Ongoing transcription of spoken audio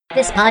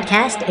This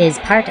podcast is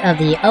part of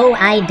the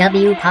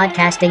OIW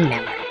Podcasting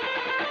Network.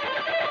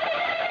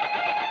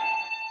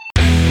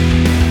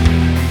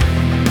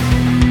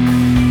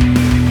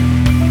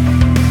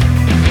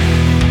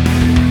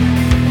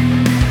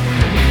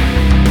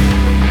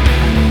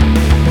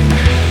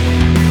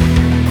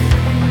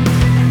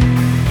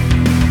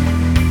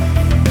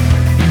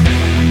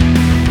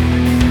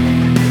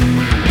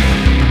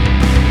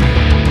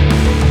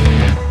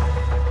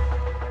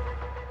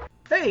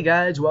 Hey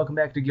guys, welcome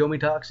back to Gilmy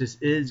Talks. This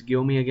is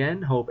Gilmy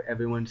again. Hope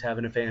everyone's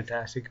having a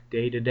fantastic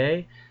day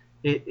today.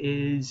 It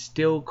is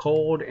still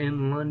cold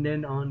in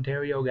London,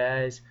 Ontario,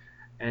 guys.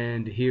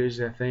 And here's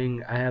the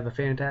thing, I have a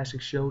fantastic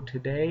show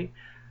today.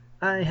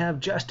 I have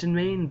Justin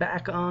Main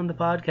back on the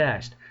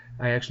podcast.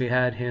 I actually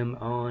had him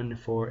on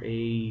for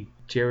a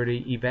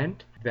charity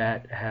event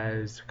that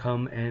has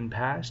come and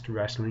passed,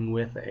 Wrestling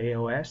with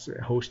AOS,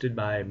 hosted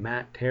by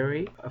Matt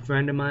Terry, a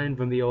friend of mine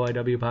from the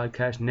OIW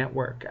Podcast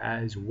Network,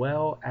 as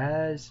well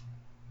as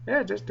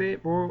just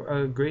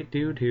a great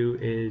dude who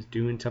is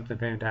doing something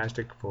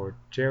fantastic for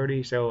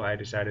charity, so I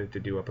decided to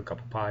do up a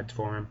couple pods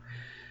for him.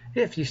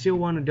 If you still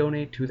want to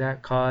donate to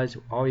that cause,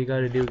 all you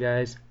got to do,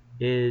 guys,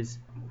 is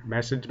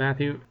message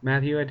Matthew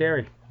at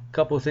Terry.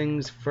 Couple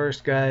things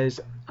first, guys.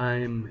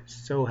 I'm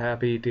so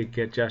happy to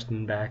get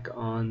Justin back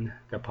on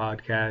the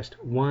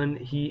podcast. One,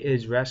 he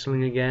is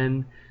wrestling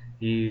again.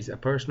 He's a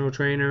personal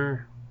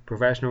trainer,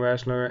 professional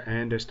wrestler,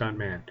 and a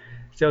stuntman.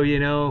 So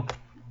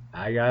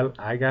I got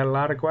a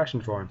lot of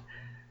questions for him.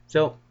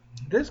 So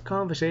this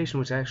conversation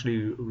was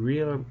actually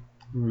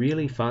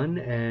really fun,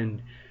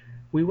 and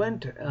we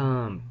went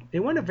it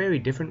went a very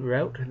different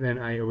route than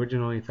I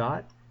originally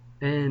thought,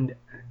 and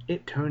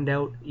it turned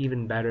out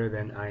even better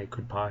than I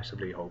could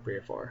possibly hope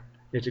for.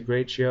 It's a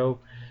great show,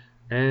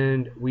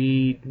 and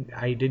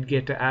I did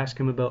get to ask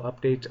him about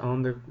updates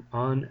on the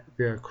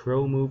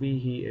Crow movie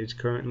he is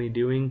currently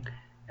doing,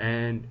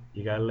 and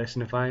you gotta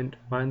listen to find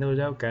those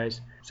out,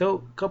 guys. So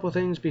a couple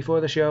things before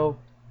the show.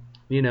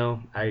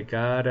 I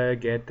gotta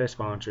get the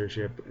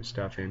sponsorship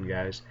stuff in,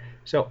 guys.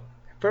 So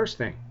first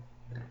thing,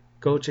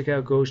 go check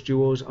out Ghost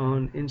Jewels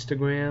on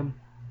Instagram.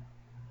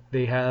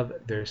 They have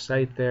their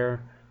site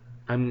there.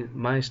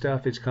 My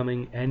stuff is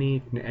coming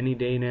any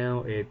day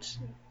now.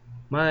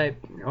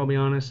 I'll be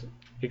honest,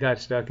 it got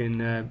stuck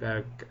in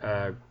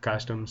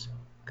customs,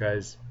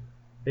 because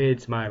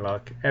it's my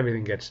luck.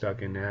 Everything gets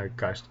stuck in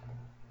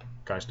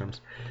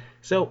customs.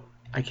 So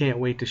I can't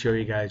wait to show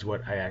you guys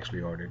what I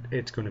actually ordered.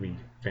 It's going to be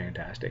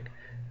fantastic.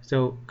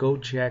 So go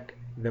check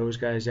those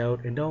guys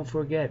out, and don't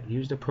forget,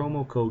 use the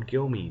promo code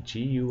GILMY,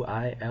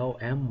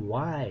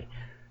 GUILMY,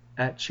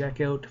 at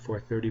checkout for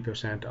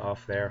 30%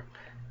 off there.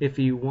 If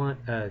you want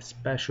a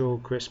special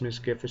Christmas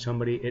gift for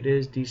somebody, it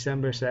is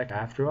December 2nd.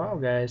 After all,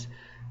 guys,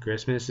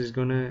 Christmas is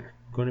gonna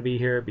be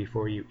here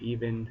before you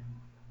even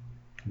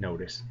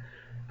notice.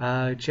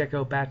 Check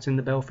out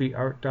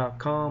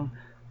batsinthebelfryart.com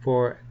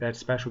for that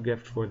special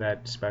gift for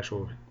that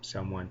special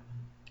someone.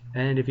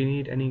 And if you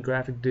need any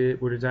graphic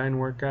or design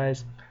work,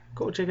 guys,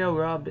 go check out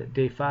Rob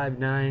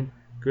Day59.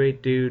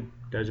 Great dude,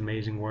 does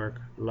amazing work.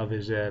 Love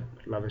his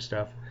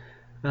stuff.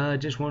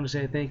 Just want to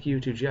say thank you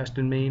to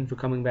Justin Main for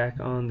coming back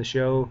on the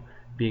show,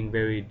 being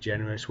very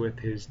generous with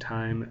his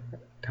time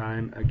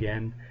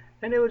again,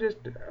 and it was just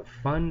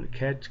fun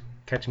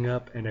catching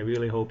up, and I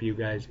really hope you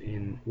guys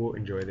will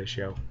enjoy this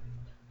show.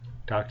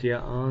 Talk to you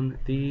on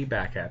the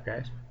back half,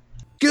 guys.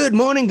 Good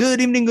morning, good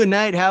evening, good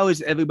night. How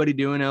is everybody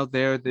doing out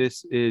there?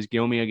 This is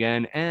Gilmy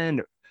again,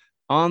 and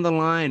on the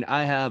line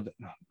I have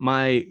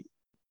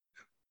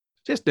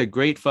just a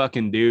great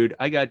fucking dude.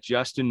 I got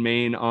Justin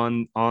Main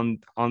on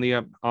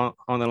the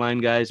line,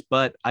 guys,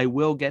 but I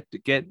will get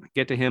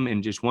to him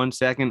in just 1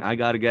 second. I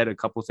got to get a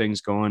couple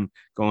things going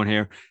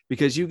here,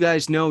 because you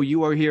guys know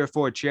you are here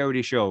for a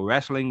charity show,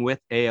 Wrestling with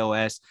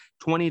AOS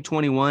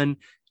 2021.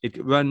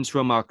 It runs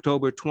from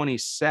October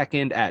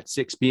 22nd at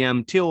 6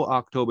 p.m. till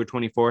October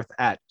 24th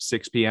at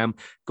 6 p.m.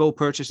 Go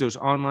purchase those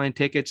online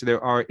tickets.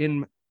 There are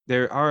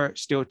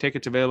still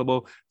tickets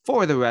available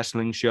for the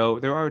wrestling show.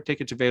 There are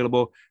tickets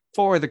available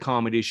for the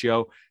comedy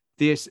show.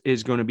 This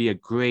is going to be a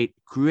great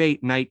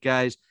night,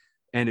 guys,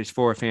 and it's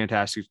for a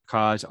fantastic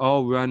cause,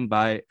 all run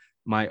by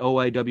my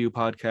OIW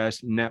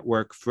Podcast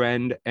Network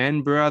friend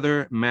and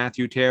brother,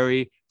 Matthew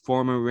Terry,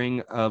 former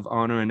Ring of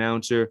Honor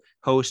announcer,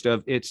 host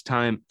of It's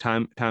Time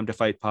to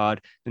Fight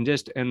pod, and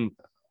just an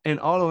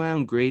all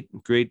around great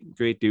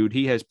dude.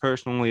 He has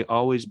personally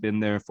always been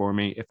there for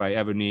me if I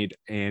ever need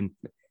an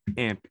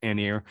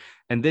ear,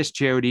 and this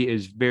charity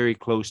is very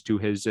close to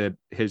his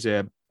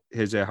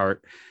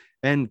heart.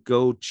 And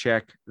go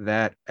check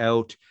that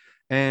out.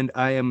 And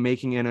I am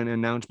making an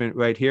announcement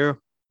right here.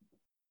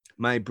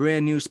 My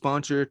brand new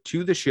sponsor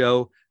to the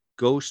show,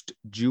 Ghost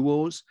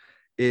Jewels,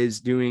 is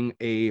doing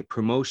a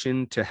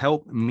promotion to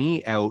help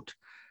me out.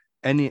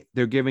 And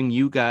they're giving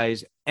you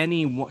guys,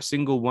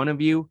 single one of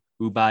you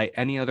who buy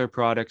any other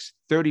products,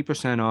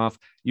 30% off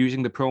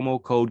using the promo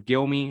code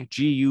GILMY,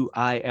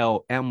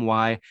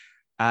 GUILMY,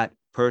 at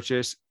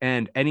purchase,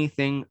 and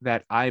anything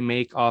that I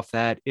make off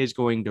that is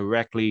going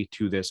directly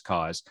to this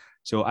cause.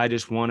 So I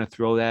just want to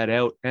throw that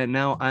out. And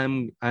now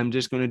I'm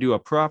just going to do a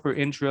proper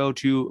intro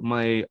to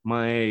my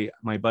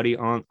buddy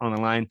on the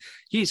line.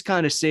 He's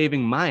kind of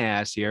saving my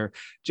ass here.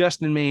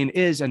 Justin Main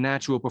is a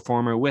natural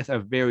performer with a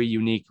very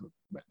unique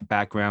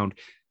background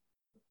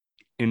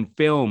in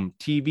film,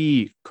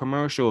 TV,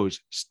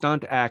 commercials,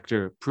 stunt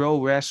actor, pro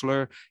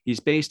wrestler. He's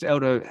based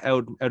out of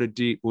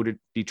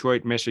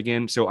Detroit,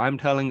 Michigan. So I'm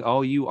telling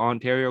all you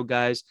Ontario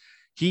guys,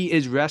 he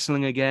is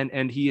wrestling again,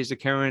 and he is the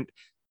current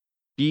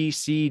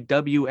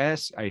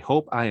BCWS. I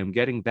hope I am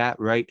getting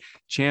that right.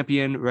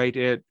 Champion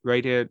right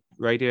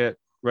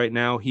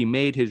now. He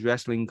made his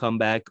wrestling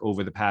comeback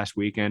over the past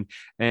weekend,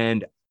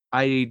 and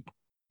I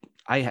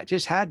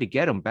just had to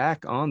get him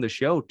back on the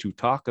show to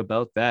talk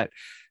about that.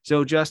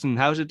 So Justin,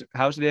 how's the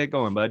day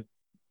going, bud?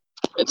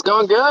 It's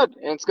going good.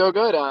 It's going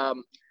good.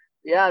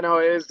 Yeah, no,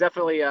 it is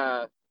definitely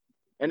an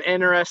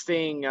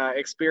interesting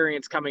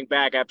experience coming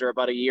back after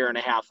about a year and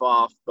a half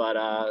off. But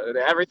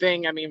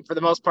everything, I mean, for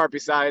the most part,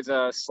 besides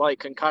a slight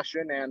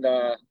concussion and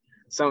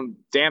some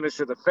damage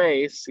to the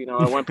face, it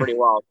went pretty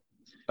well.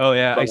 Oh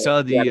yeah, But, I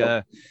saw the.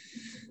 yeah.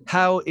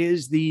 How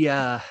is the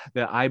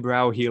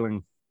eyebrow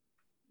healing?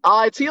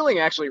 It's healing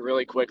actually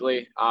really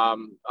quickly. A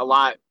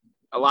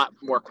lot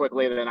more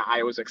quickly than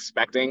I was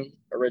expecting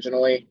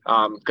originally.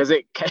 Because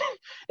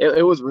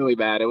it was really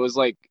bad. It was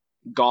like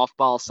golf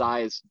ball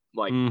size,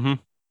 like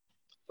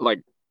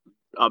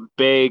a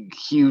big,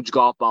 huge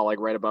golf ball, like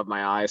right above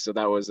my eye. So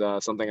that was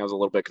something I was a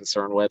little bit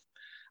concerned with.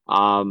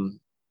 But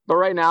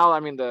right now, I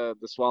mean, the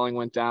swelling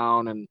went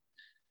down, and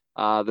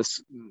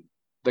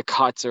the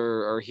cuts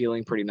are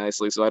healing pretty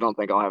nicely. So I don't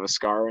think I'll have a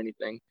scar or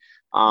anything.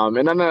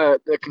 And then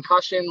the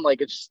concussion,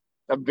 like it's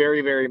a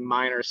very, very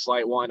minor,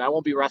 slight one. I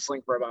won't be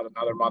wrestling for about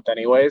another month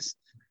anyways.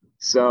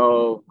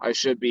 So I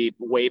should be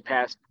way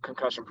past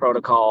concussion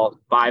protocol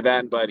by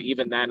then. But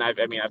even then, I've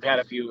had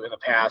a few in the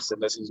past,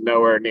 and this is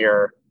nowhere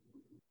near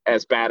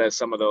as bad as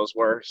some of those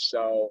were.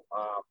 So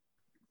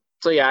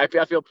yeah, I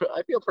feel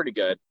pretty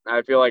good.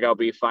 I feel like I'll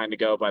be fine to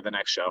go by the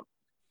next show.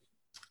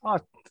 Oh,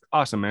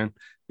 awesome, man.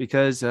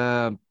 Because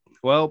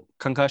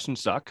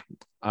concussions suck.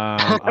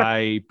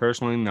 I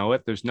personally know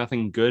it. There's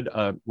nothing good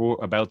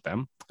about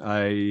them.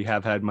 I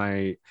have had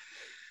my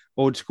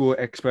old school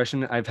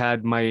expression. I've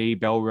had my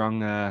bell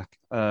rung a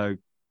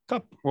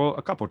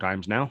couple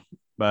times now,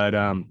 but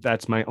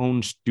that's my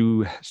own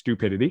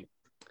stupidity.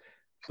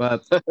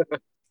 But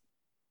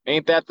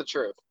ain't that the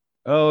truth?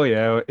 Oh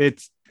yeah,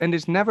 it's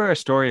never a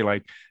story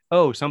like,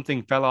 oh,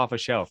 something fell off a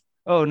shelf.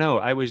 Oh no,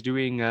 I was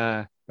doing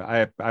I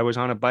was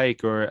on a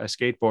bike or a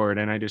skateboard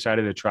and I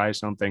decided to try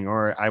something,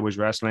 or I was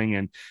wrestling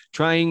and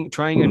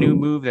trying a new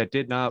move that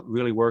did not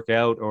really work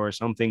out, or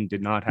something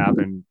did not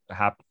happen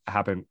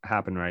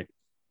right.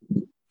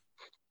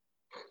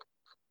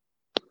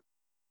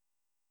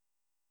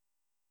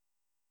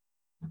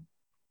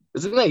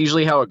 Isn't that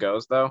usually how it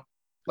goes though?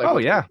 Like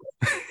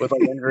with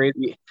like injuries,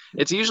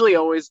 it's usually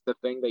always the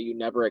thing that you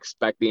never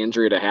expect the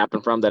injury to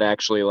happen from that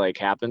actually like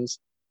happens.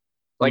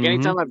 Like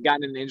anytime I've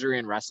gotten an injury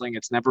in wrestling,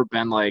 it's never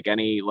been like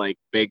any like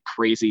big,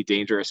 crazy,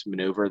 dangerous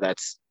maneuver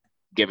that's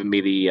given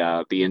me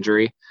the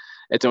injury.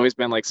 It's always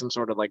been like some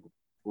sort of like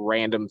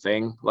random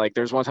thing. Like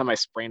there's one time I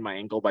sprained my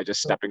ankle by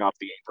just stepping off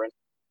the apron.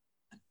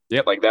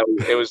 Yep. Like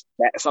it was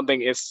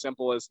something as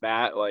simple as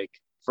that. Like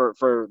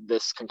for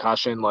this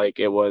concussion, like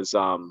it was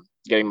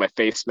getting my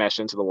face smashed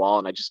into the wall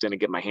and I just didn't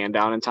get my hand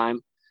down in time.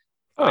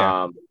 Oh,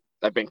 yeah.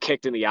 I've been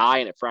kicked in the eye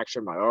and it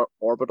fractured my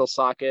orbital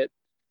socket.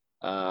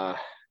 I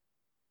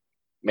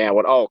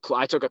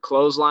took a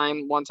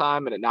clothesline one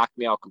time and it knocked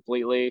me out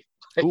completely.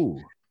 Ooh.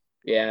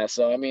 Yeah,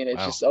 so I mean,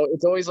 it's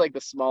always like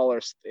the smaller.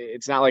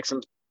 It's not like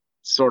some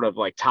sort of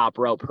like top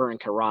rope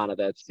hurricanrana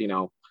that's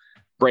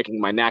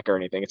breaking my neck or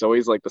anything. It's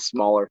always like the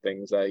smaller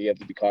things that you have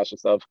to be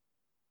cautious of.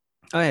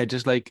 Oh yeah,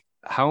 just like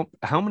how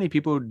many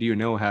people do you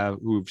know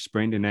who've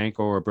sprained an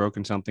ankle or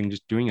broken something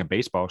just doing a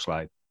baseball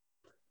slide?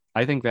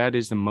 I think that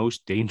is the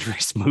most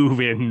dangerous move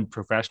in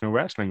professional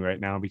wrestling right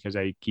now, because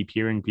I keep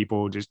hearing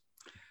people just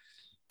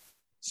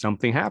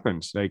something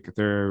happens, like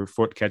their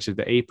foot catches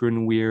the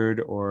apron weird,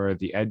 or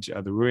the edge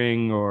of the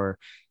ring, or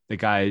the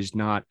guy's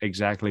not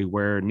exactly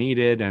where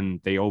needed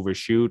and they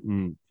overshoot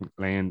and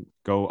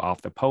go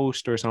off the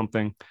post or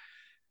something.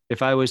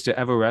 If I was to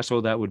ever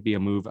wrestle, that would be a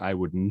move I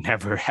would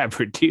never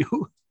ever do.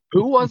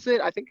 Who was it?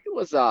 I think it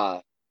was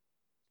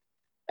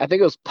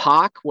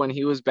Pac when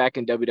he was back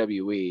in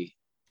WWE.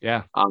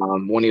 Yeah.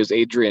 When he was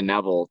Adrian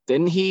Neville.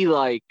 Didn't he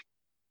like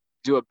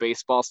do a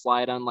baseball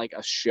slide on like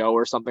a show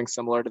or something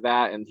similar to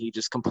that, and he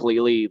just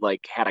completely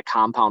like had a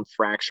compound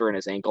fracture in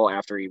his ankle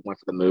after he went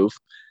for the move?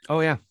 Oh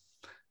yeah.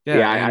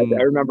 I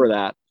remember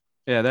that.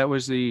 Yeah, that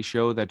was the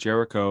show that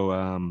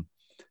Jericho,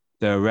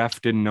 the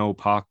ref didn't know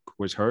Pac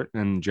was hurt,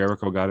 and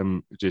Jericho got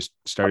him, just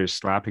started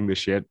slapping the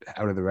shit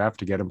out of the ref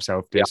to get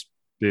himself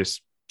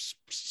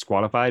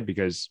disqualified,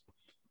 because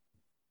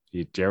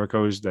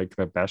Jericho's like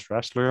the best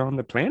wrestler on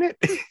the planet.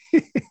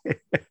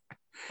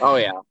 Oh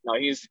yeah, no,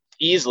 he's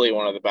easily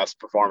one of the best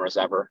performers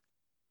ever.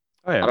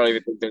 Oh yeah, I don't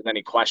even think there's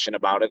any question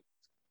about it.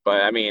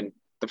 But I mean,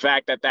 the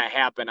fact that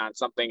happened on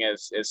something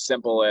as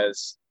simple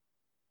as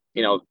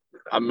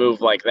a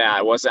move like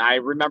that. I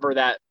remember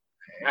that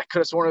I could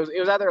have sworn it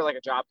was either like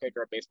a drop kick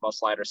or a baseball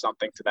slide or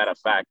something to that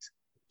effect.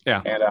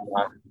 Yeah. And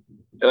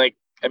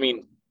I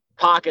mean,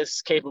 Pac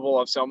is capable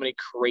of so many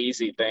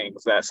crazy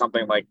things that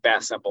something like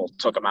that simple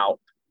took him out.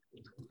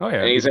 Oh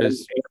yeah, And he's in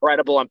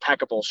incredible,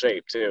 impeccable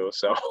shape too.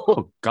 So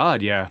oh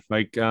god, yeah.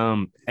 Like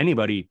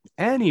anybody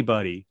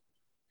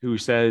who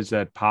says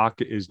that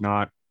Pac is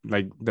not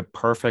like the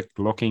perfect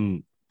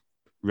looking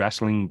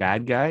wrestling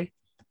bad guy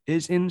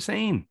is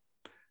insane.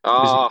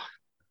 I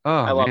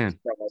love man. his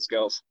promo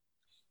skills.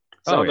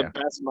 Some of the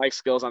best mic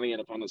skills on the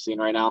independent scene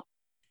right now.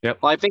 Yep.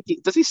 Well, I think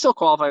does he still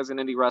qualify as an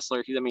indie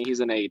wrestler? He's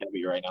in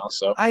AEW right now.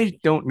 So I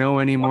don't know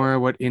anymore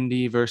what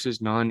indie versus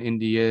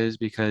non-indie is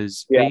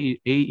because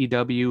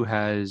AEW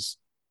has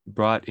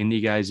brought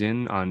indie guys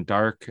in on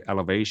Dark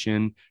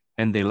Elevation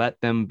and they let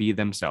them be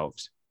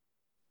themselves.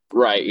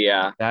 Right.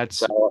 Yeah.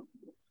 That's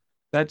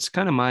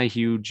kind of my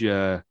huge,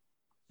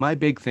 my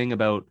big thing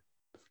about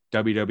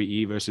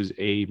WWE versus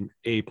AEW.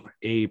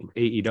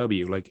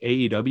 Like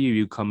AEW,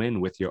 you come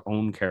in with your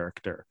own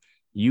character.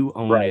 You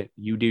own it.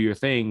 You do your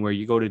thing. Where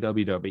you go to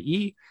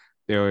WWE,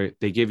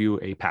 they give you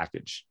a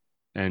package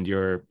and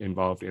you're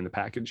involved in the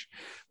package,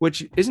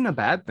 which isn't a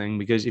bad thing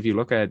because if you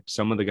look at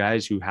some of the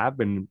guys who have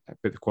been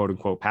quote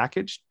unquote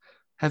packaged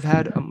have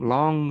had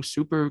long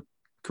super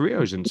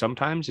careers and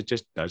sometimes it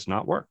just does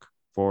not work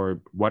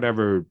for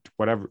whatever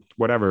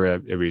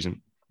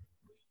reason.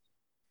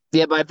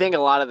 Yeah, but I think a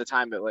lot of the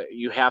time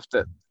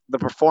that the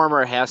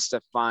performer has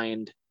to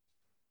find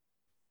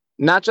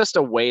not just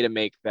a way to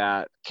make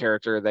that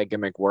character, that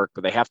gimmick work,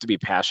 but they have to be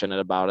passionate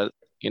about it.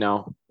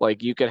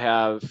 Like you could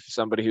have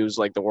somebody who's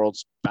like the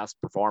world's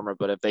best performer,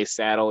 but if they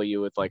saddle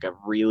you with like a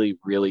really,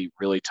 really,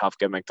 really tough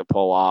gimmick to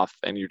pull off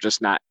and you're just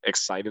not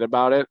excited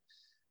about it,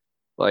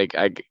 like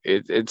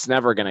it's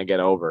never going to get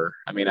over.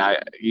 I mean,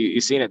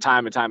 you've seen it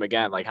time and time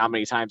again. Like how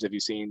many times have you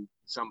seen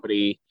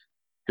somebody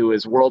who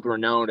is world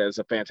renowned as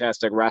a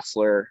fantastic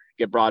wrestler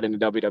get brought into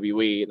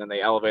WWE and then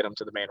they elevate them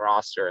to the main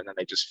roster and then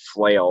they just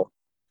flail?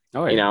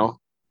 Oh, yeah.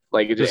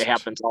 Like it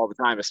happens all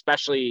the time,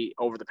 especially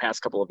over the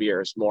past couple of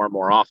years, more and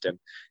more often.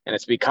 And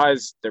it's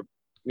because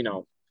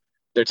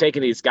they're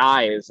taking these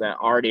guys that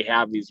already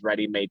have these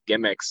ready-made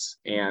gimmicks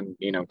and,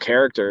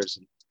 characters,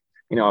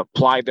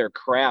 applied their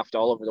craft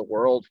all over the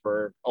world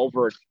for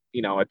over,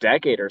 a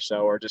decade or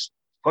so, or just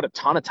put a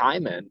ton of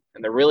time in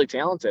and they're really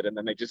talented. And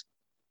then they just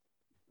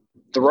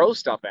throw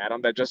stuff at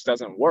them that just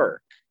doesn't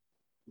work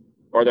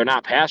or they're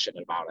not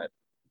passionate about it.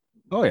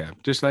 Oh yeah,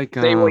 just like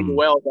they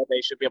will that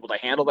they should be able to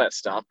handle that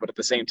stuff, but at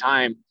the same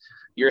time,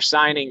 you're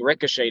signing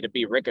Ricochet to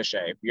be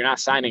Ricochet. You're not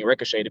signing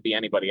Ricochet to be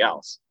anybody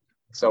else.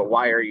 So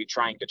why are you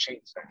trying to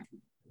change that?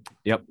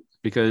 Yep,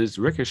 because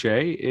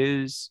Ricochet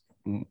is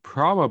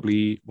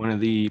probably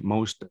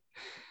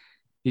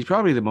he's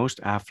probably the most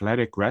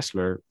athletic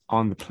wrestler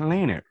on the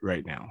planet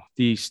right now.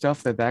 The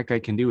stuff that guy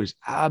can do is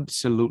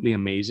absolutely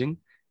amazing.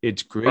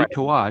 It's great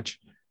to watch.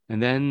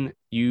 And then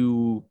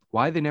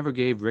why they never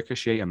gave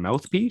Ricochet a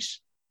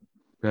mouthpiece?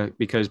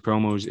 Because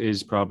promos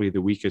is probably the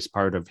weakest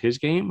part of his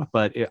game,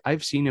 but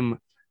I've seen him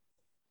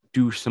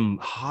do some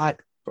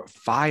hot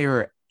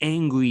fire,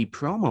 angry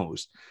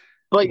promos.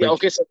 But so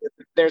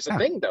there's a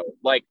thing though,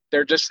 like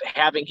they're just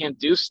having him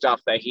do stuff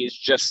that he's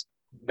just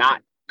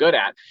not good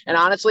at. And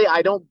honestly,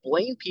 I don't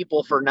blame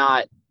people for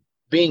not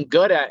being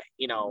good at,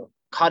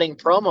 cutting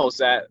promos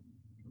that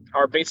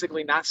are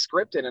basically not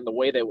scripted in the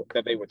way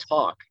that they would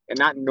talk and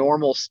not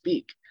normal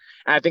speak.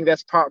 And I think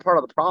that's part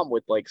of the problem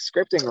with like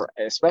scripting,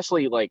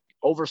 especially like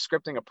over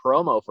scripting a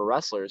promo for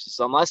wrestlers.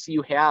 So unless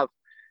you have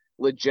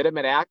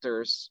legitimate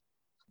actors,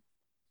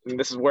 and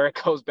this is where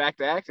it goes back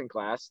to acting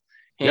class,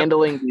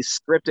 handling these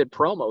scripted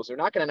promos, they're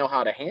not going to know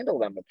how to handle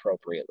them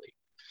appropriately.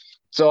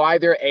 So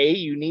either A,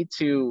 you need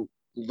to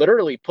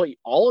literally put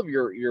all of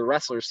your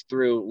wrestlers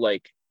through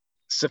like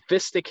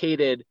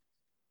sophisticated,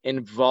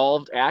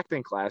 involved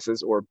acting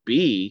classes, or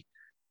B,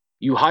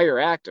 you hire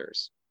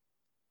actors.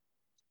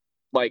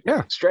 Like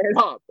straight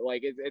up,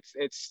 like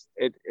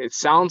it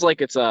sounds like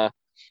it's a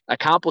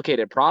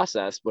complicated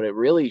process, but it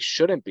really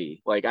shouldn't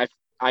be. Like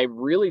I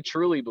really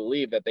truly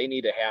believe that they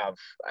need to have.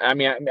 I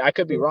mean, I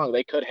could be wrong.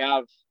 They could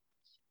have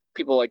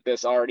people like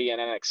this already in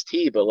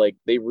NXT, but like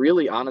they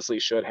really honestly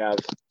should have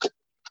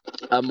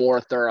a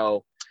more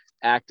thorough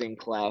acting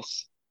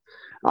class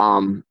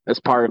as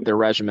part of their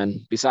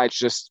regimen. Besides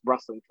just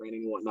wrestling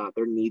training and whatnot,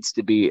 there needs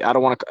to be.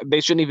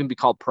 They shouldn't even be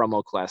called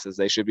promo classes.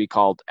 They should be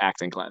called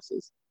acting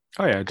classes.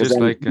 Oh yeah, just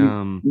like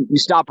you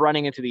stop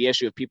running into the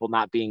issue of people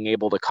not being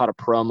able to cut a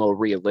promo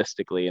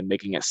realistically and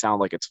making it sound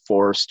like it's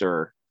forced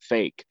or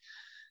fake.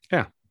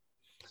 Yeah,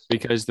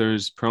 because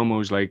there's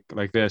promos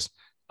like this.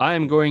 I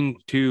am going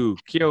to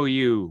kill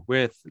you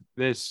with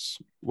this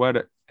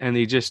and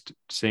they just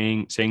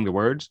saying the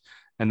words.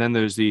 And then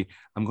there's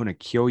I'm going to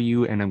kill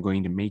you and I'm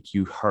going to make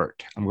you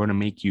hurt. I'm going to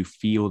make you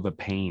feel the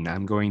pain.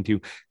 I'm going to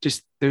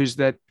there's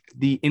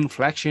the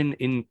inflection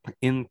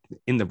in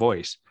the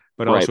voice.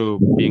 But also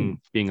being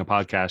a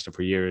podcaster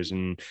for years,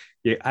 and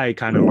I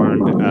kind of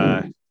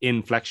learned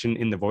inflection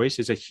in the voice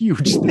is a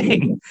huge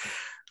thing.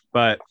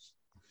 But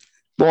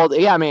Well,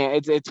 yeah, I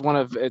mean, it's one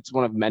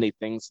of many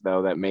things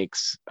though that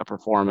makes a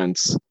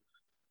performance,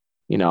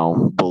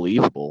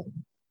 believable.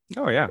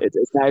 Oh yeah.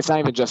 It's not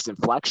even just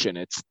inflection.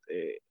 It's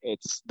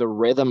the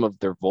rhythm of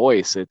their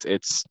voice.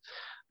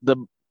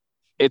 The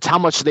it's how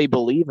much they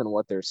believe in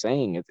what they're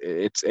saying.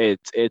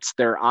 It's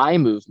their eye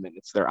movement.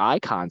 It's their eye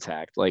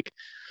contact. Like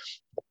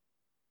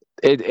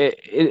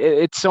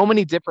it's so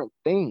many different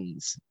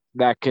things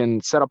that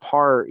can set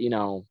apart,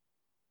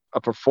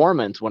 a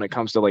performance when it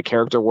comes to like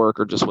character work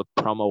or just with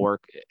promo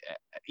work,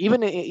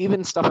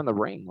 even stuff in the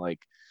ring. Like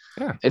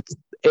Yeah.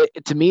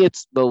 To me,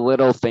 it's the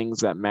little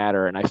things that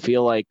matter, and I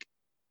feel like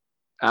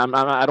I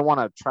don't want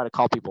to try to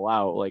call people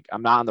out. Like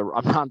I'm not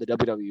on the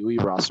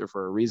WWE roster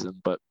for a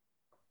reason, but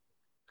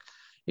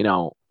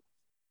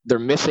they're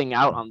missing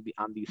out on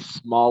these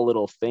small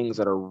little things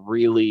that are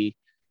really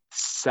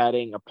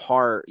setting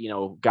apart,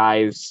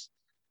 guys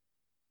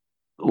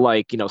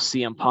like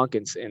CM Punk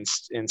and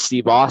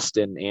Steve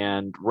Austin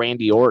and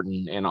Randy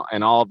Orton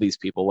and all of these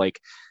people. Like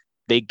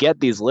they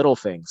get these little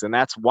things, and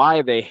that's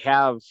why they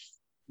have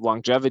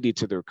longevity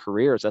to their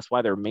careers. That's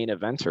why they're main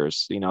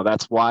eventers.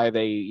 That's why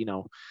they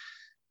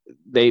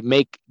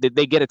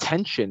get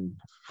attention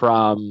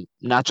from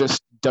not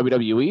just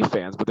WWE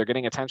fans, but they're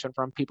getting attention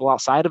from people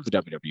outside of the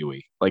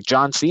WWE, like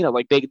John Cena.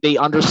 Like they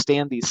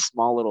understand these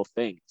small little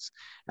things.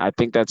 And I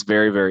think that's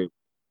very, very,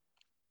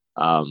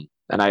 and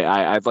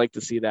I'd like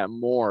to see that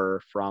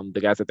more from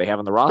the guys that they have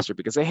on the roster,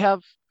 because they have,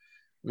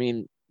 I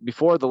mean,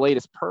 before the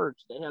latest purge,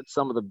 they had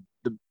some of the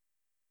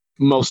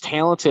most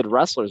talented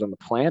wrestlers on the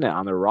planet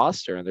on their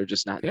roster, and they're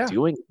just not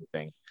doing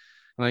anything.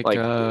 Like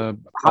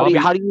how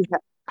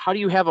do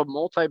you have a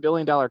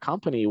multi-billion-dollar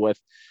company with,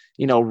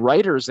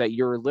 writers that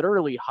you're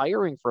literally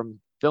hiring from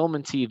film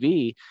and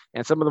TV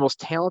and some of the most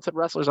talented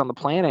wrestlers on the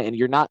planet, and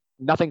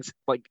nothing's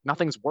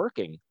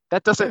working?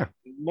 That doesn't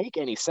make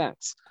any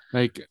sense.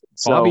 Like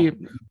So,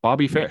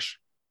 Bobby Fish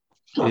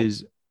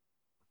is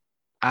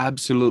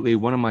absolutely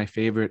one of my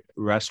favorite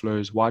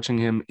wrestlers, watching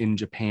him in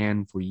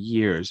Japan for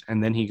years.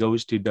 And then he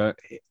goes to the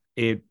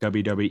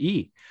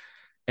WWE,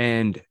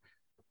 and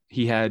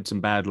he had some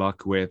bad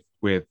luck with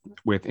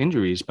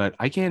injuries, but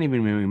I can't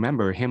even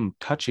remember him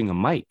touching a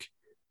mic.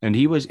 And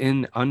he was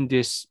in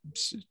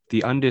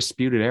the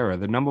Undisputed Era,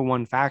 the number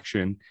one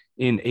faction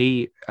in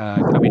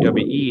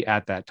WWE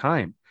at that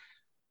time.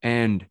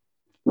 And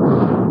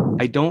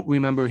I don't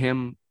remember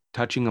him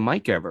touching a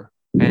mic ever.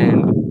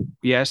 And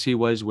yes, he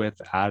was with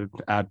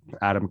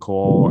Adam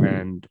Cole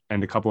and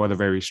a couple other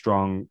very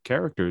strong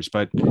characters,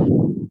 but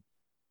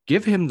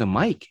give him the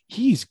mic.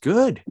 He's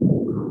good.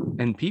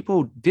 And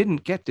people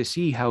didn't get to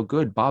see how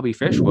good Bobby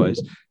Fish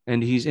was.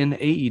 And he's in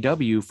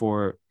AEW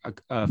for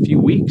a few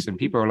weeks, and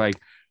people are like,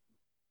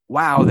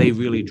 wow, they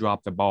really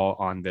dropped the ball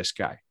on this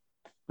guy.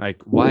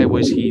 Like, why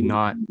was he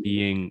not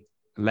being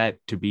let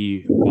to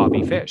be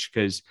Bobby Fish?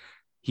 Because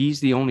he's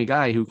the only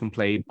guy who can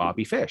play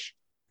Bobby Fish,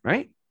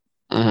 right?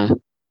 Mm-hmm.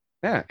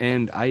 Yeah,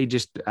 and I'm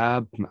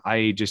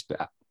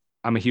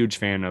a huge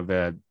fan of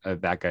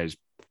that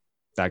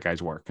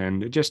guy's work,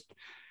 and it just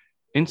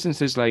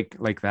instances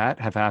like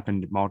that have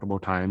happened multiple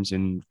times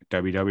in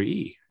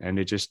WWE, and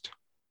it just,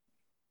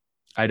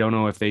 I don't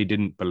know if they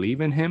didn't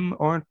believe in him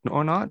or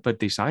not, but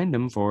they signed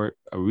him for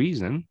a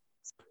reason,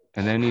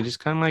 and then he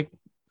just kind of like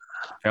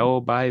fell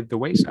by the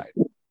wayside.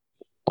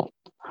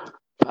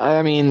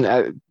 I mean,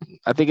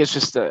 I think it's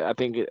just I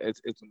think it's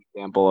an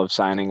example of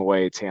signing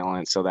away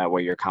talent so that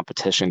way your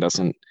competition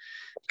doesn't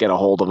get a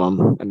hold of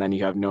them, and then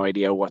you have no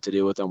idea what to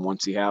do with them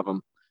once you have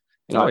them.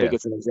 I think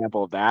it's an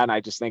example of that. And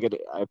I just think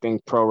I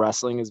think pro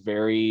wrestling is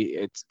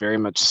very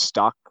much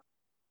stuck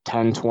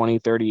 10, 20,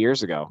 30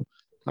 years ago.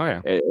 Oh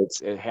yeah.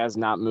 It has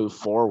not moved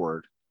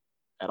forward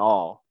at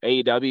all.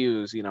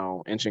 AEW is,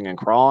 inching and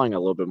crawling a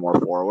little bit more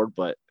forward,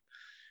 but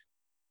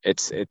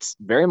it's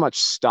very much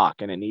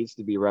stuck, and it needs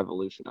to be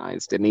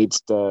revolutionized. There needs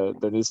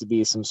to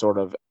be some sort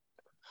of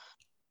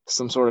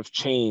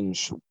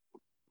change,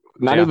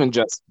 not even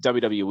just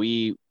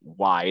WWE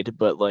wide,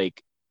 but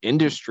like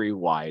industry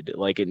wide.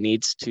 Like it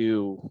needs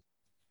to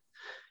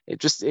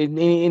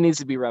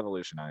be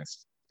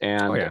revolutionized.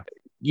 And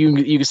you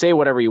can say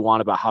whatever you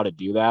want about how to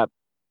do that.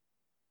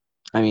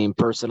 I mean,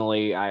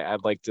 personally,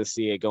 I'd like to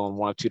see it go in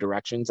one of two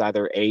directions.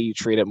 Either A, you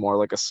treat it more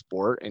like a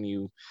sport, and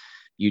you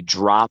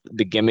drop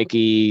the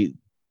gimmicky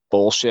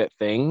bullshit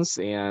things,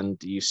 and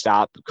you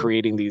stop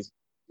creating these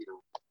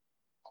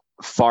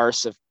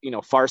farce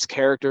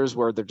characters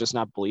where they're just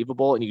not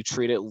believable, and you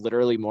treat it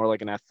literally more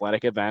like an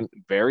athletic event,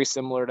 very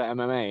similar to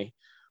MMA.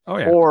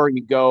 Or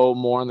you go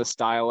more in the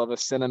style of a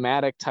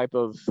cinematic type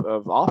of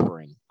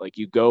offering. Like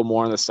you go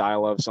more in the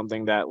style of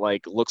something that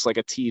like looks like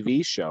a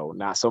TV show,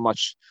 not so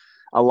much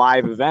a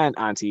live event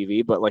on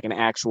TV, but like an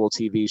actual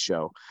TV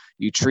show.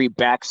 You treat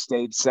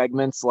backstage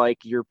segments like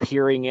you're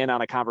peering in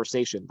on a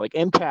conversation. Like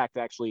Impact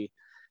actually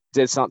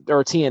did something,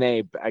 or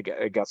TNA, I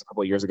guess a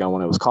couple of years ago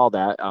when it was called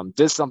that,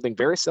 did something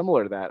very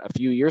similar to that a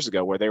few years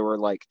ago, where they were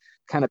like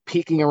kind of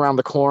peeking around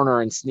the corner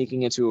and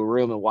sneaking into a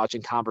room and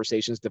watching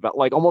conversations develop,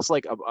 like almost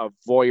like a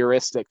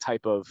voyeuristic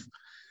type of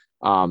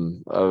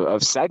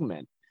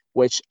segment.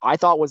 which I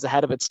thought was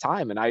ahead of its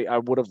time. And I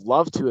would have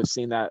loved to have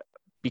seen that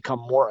become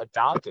more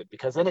adopted,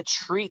 because then it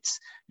treats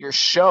your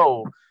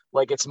show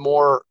like it's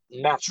more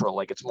natural,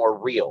 like it's more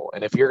real.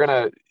 And if you're going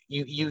to,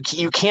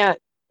 you can't,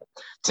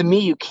 to me,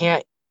 you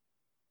can't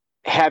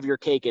have your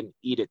cake and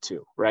eat it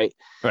too, right?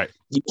 Right.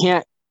 You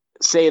can't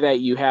say that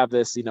you have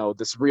this, you know,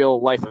 this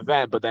real life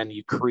event, but then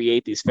you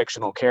create these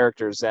fictional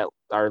characters that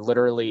are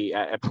literally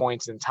at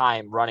points in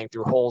time running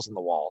through holes in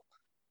the wall,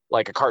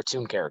 like a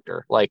cartoon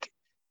character. Like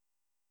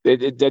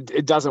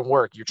it doesn't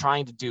work. You're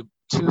trying to do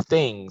two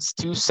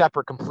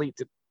separate, complete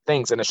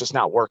things, and it's just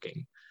not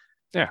working.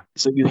 Yeah.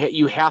 So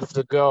you have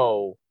to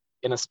go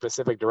in a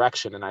specific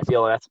direction, and I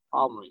feel that's a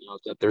problem right now,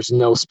 that there's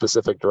no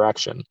specific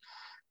direction.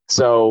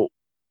 So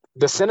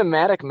the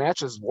cinematic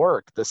matches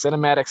work. The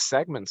cinematic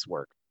segments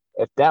work.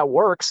 If that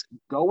works,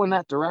 go in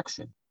that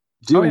direction.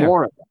 Do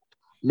more of it.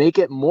 Make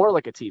it more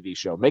like a TV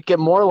show. Make it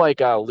more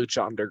like a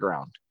Lucha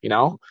Underground. You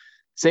know,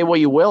 say what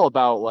you will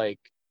about like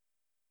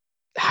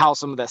how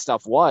some of that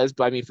stuff was,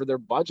 but I mean, for their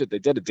budget, they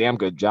did a damn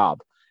good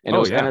job. And it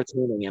was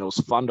entertaining, and it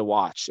was fun to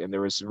watch. And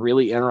there was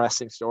really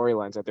interesting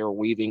storylines that they were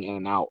weaving in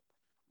and out.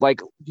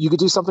 Like you could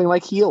do something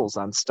like Heels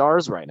on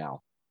Stars right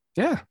now.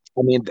 Yeah.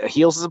 I mean,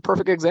 Heels is a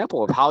perfect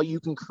example of how you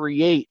can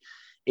create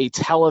a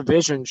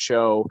television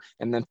show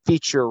and then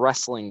feature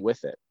wrestling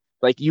with it.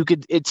 Like you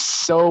could, it's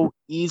so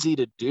easy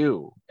to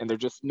do. And they're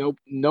just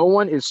no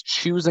one is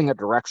choosing a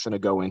direction to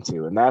go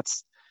into. And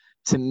that's,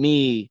 to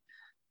me,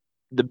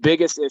 the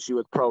biggest issue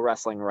with pro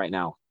wrestling right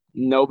now.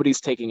 Nobody's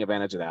taking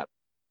advantage of that.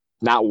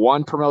 Not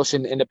one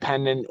promotion,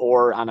 independent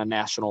or on a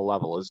national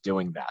level, is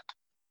doing that.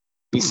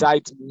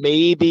 Besides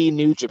maybe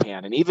New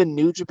Japan. And even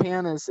New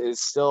Japan is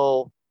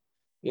still,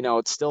 you know,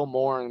 it's still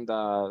more in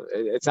the,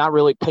 it's not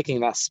really picking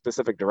that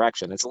specific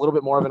direction. It's a little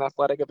bit more of an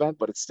athletic event,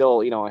 but it's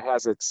still, you know, it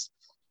has its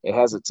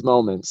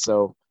moments.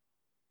 So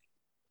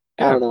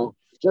I don't know,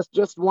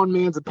 just one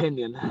man's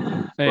opinion.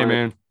 Hey,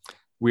 man,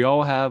 we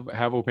all have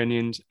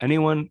opinions.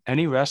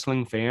 Any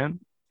wrestling fan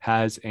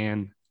has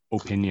an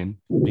opinion,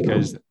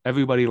 because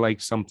everybody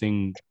likes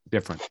something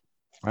different,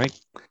 right?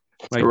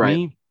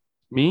 Like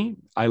me,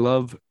 I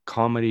love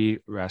comedy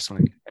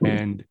wrestling,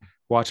 and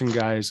watching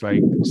guys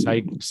like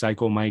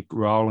Psycho Mike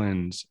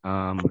Rollins,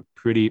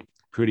 pretty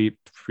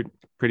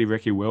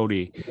Ricky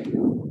Wilde,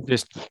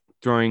 just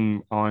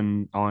throwing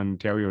on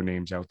Ontario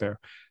names out there.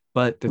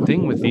 But the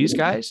thing with these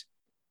guys,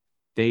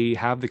 they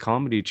have the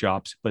comedy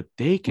chops, but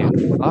they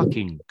can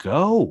fucking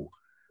go.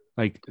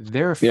 Like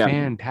they're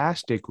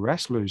fantastic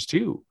wrestlers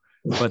too,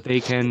 but they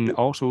can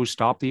also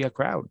stop the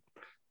crowd.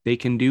 They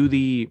can do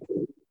the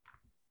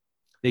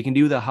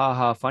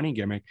ha funny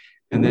gimmick,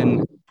 and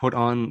then put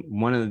on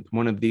one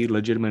of the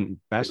legitimate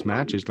best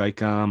matches, like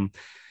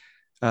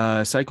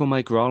Psycho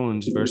Mike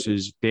Rollins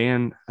versus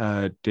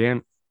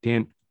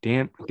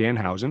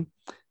Danhausen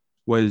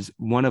was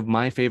one of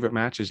my favorite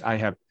matches I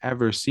have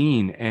ever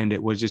seen, and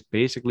it was just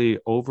basically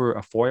over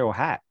a foil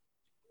hat.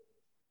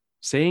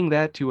 Saying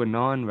that to a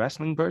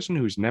non-wrestling person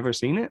who's never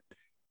seen it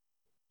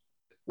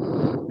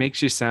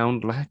makes you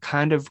sound like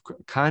kind of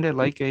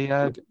like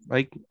a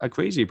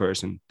crazy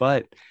person.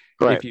 But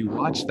if you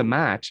watch the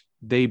match,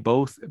 they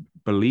both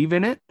believe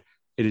in it.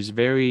 It is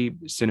very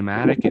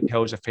cinematic. It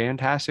tells a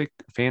fantastic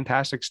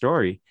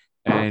story,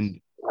 and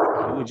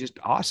it was just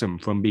awesome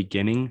from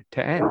beginning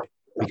to end,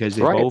 because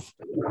they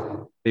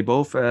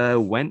both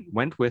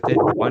went with it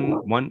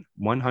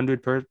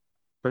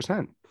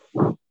 100%.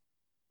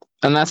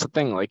 And that's the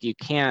thing, like you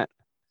can't,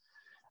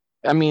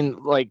 I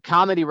mean, like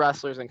comedy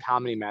wrestlers and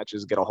comedy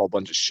matches get a whole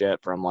bunch of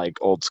shit from like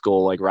old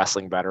school like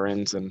wrestling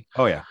veterans, and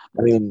I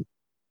mean,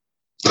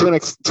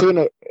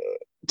 to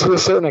a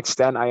certain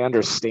extent, I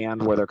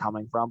understand where they're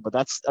coming from, but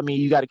that's, I mean,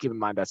 you got to keep in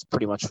mind that's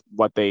pretty much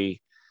what they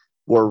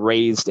were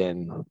raised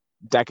in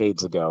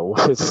decades ago,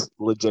 was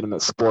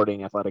legitimate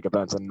sporting athletic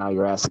events, and now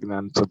you're asking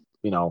them to,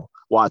 you know,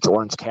 watch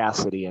Orange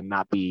Cassidy and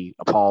not be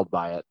appalled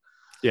by it.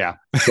 Yeah.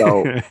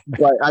 So,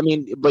 but I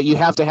mean, but you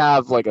have to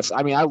have like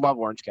I mean, I love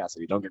Orange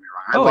Cassidy. Don't get me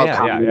wrong. I love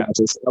comedy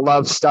matches. I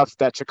love stuff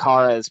that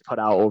Chikara has put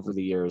out over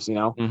the years, you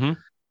know. Mm-hmm.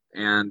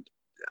 And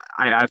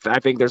I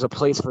think there's a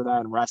place for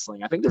that in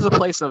wrestling. I think there's a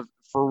place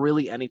for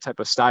really any type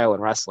of style in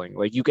wrestling.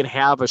 Like you can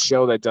have a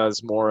show that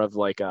does more of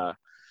like an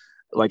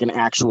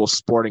actual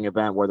sporting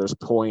event where there's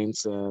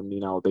points, and you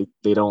know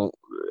they don't.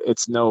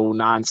 It's no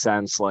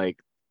nonsense, like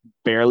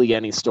barely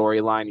any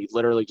storyline. You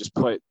literally just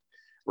put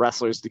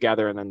wrestlers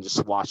together and then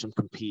just watch them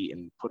compete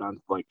and put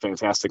on like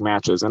fantastic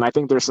matches. And I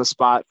think there's a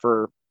spot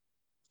for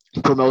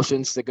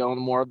promotions to go in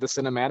more of the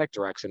cinematic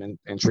direction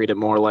and treat it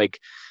more like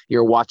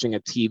you're watching a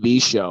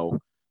TV show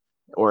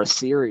or a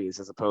series,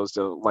 as opposed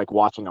to like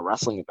watching a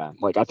wrestling event.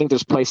 Like I think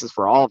there's places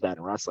for all of that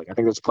in wrestling. I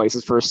think there's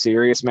places for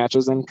serious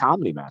matches and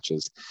comedy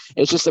matches.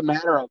 It's just a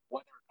matter of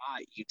whether or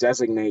not you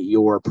designate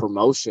your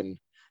promotion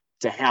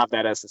to have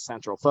that as a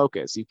central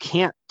focus. You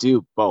can't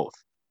do both.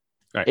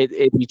 Right.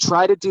 If you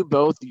try to do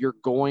both, you're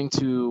going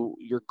to,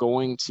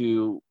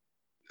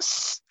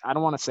 I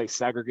don't want to say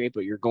segregate,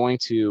 but you're going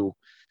to,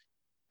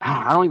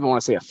 I don't even want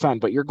to say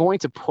offend, but you're going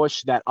to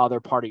push that other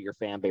part of your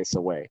fan base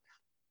away.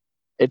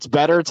 it's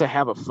better to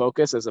have a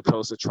focus as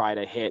opposed to try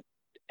to hit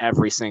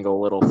every single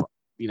little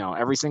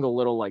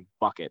like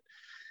bucket.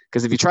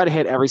 Because if you try to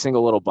hit every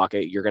single little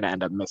bucket, you're going to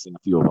end up missing a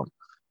few of them.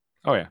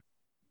 Oh yeah.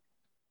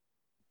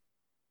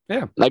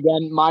 Yeah.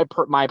 Again,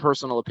 my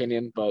personal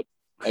opinion, but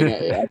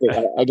again,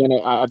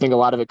 I think a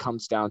lot of it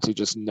comes down to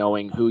just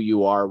knowing who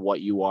you are,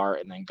 what you are,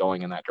 and then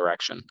going in that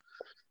direction.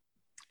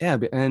 Yeah,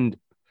 and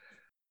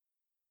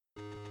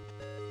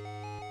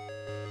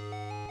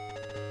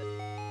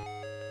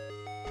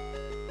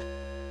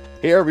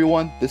Hey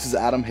everyone, this is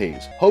Adam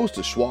Hayes, host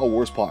of Schwa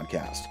Wars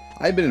Podcast.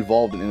 I've been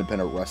involved in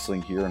independent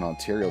wrestling here in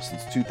Ontario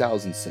since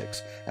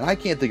 2006, and I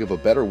can't think of a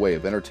better way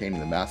of entertaining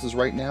the masses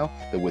right now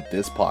than with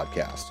this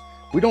podcast.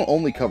 We don't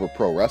only cover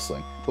pro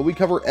wrestling, but we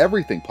cover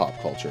everything pop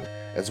culture,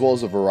 as well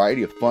as a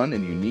variety of fun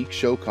and unique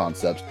show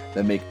concepts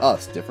that make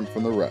us different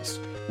from the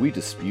rest. We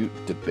dispute,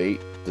 debate,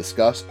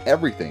 discuss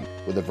everything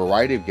with a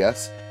variety of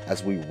guests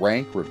as we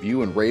rank,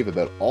 review, and rave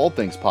about all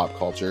things pop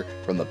culture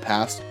from the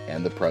past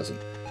and the present.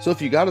 So if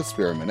you got a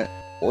spare minute,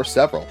 or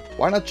several,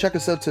 why not check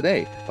us out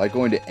today by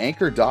going to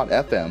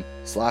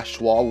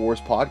anchor.fm/Schwa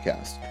Wars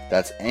Podcast.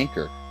 That's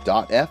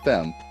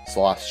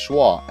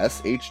anchor.fm/Schwa,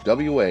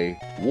 S-H-W-A,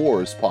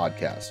 Wars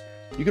Podcast.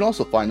 You can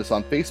also find us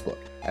on Facebook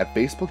at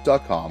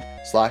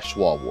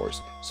facebook.com/Schwa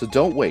Wars. So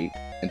don't wait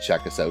and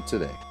check us out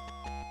today.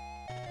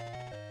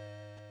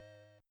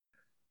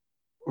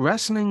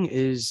 wrestling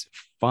is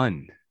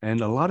fun,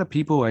 and a lot of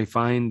people I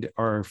find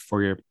are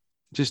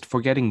just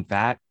forgetting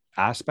that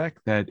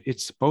aspect, that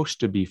it's supposed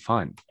to be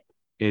fun.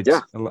 It's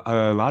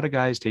a lot of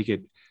guys take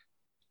it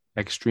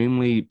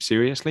extremely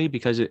seriously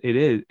because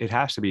it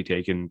has to be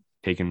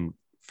taken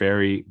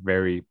very,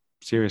 very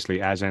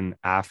seriously as an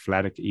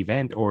athletic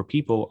event, or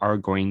people are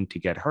going to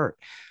get hurt.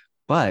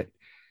 But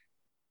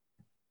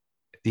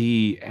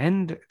the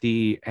end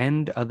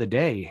of the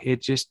day,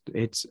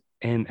 it's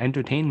an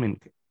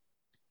entertainment.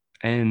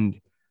 And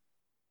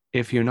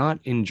if you're not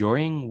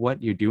enjoying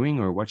what you're doing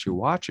or what you're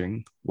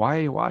watching, why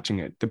are you watching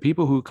it? The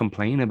people who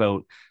complain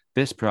about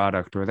this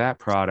product or that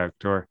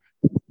product, or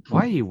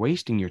why are you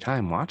wasting your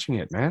time watching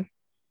it, man?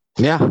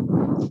 Yeah.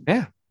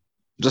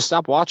 Just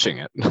stop watching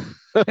it.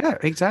 Yeah,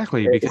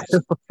 exactly.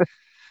 Because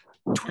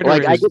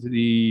Twitter is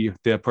the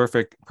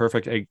perfect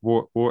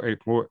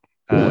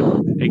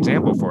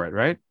example for it,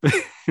 right?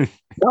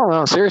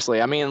 No,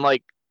 seriously. I mean,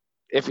 like,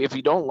 if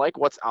you don't like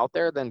what's out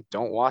there, then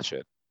don't watch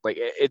it. Like,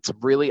 it's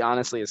really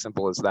honestly as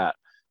simple as that.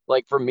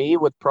 Like, for me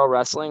with pro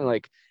wrestling,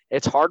 like,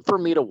 it's hard for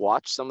me to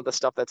watch some of the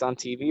stuff that's on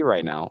TV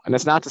right now. And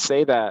it's not to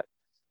say that,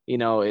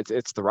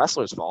 it's the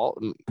wrestler's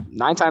fault.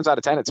 9 times out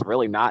of 10, it's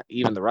really not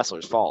even the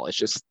wrestler's fault. It's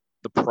just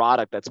the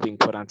product that's being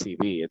put on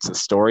TV. It's the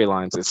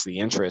storylines, it's the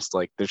interest.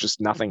 Like, there's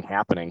just nothing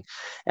happening.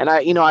 And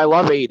I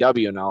love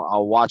AEW, and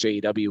I'll watch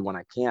AEW when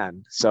I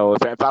can. So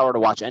if I were to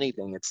watch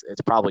anything, it's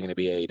probably going to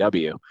be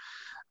AEW.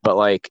 But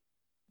like,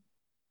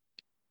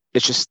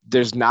 it's just,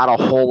 there's not a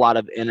whole lot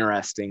of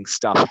interesting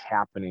stuff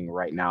happening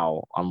right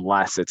now,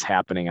 unless it's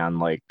happening on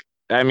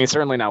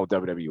certainly not with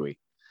WWE.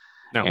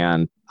 No.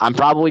 And I'm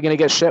probably going to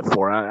get shit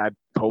for it.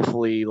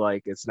 Hopefully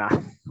it's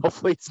not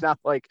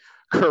like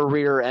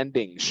career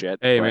ending shit.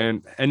 Hey,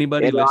 man,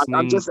 anybody listening?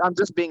 I'm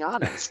just being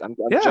honest. I'm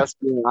just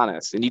being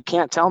honest. And you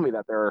can't tell me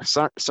that there are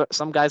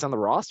some guys on the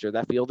roster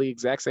that feel the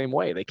exact same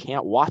way. They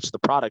can't watch the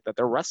product that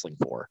they're wrestling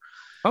for.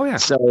 Oh yeah.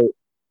 So,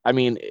 I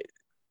mean,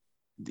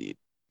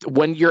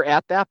 when you're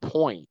at that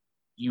point,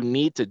 you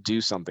need to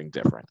do something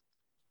different.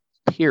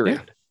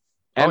 Period.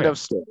 Yeah. End of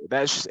story.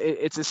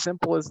 It's as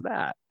simple as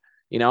that.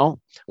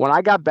 When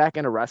I got back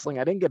into wrestling,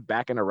 I didn't get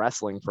back into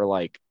wrestling for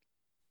like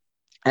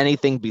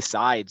anything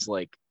besides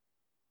like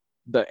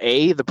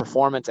the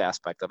performance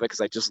aspect of it,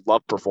 because I just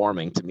love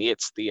performing. To me,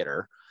 it's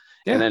theater.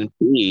 Yeah. And then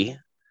B,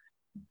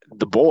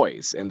 the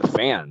boys and the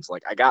fans.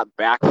 Like, I got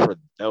back for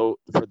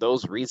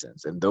those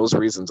reasons, and those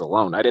reasons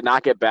alone. I did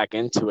not get back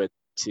into it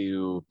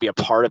to be a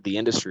part of the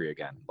industry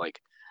again.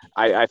 Like,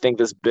 I think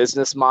this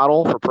business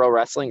model for pro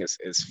wrestling is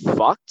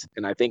fucked,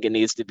 and I think it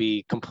needs to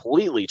be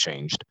completely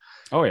changed.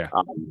 Oh yeah.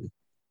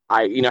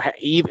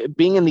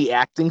 Being in the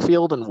acting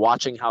field and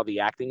watching how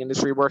the acting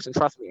industry works, and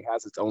trust me, it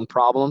has its own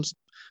problems,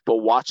 but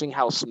watching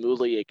how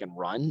smoothly it can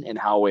run and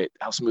how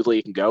smoothly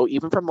it can go,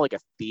 even from like a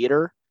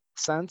theater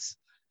sense,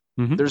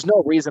 there's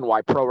no reason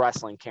why pro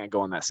wrestling can't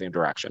go in that same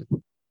direction.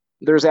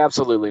 There's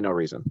absolutely no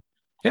reason.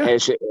 Yeah.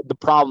 The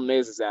problem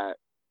is that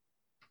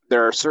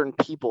there are certain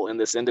people in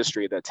this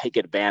industry that take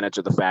advantage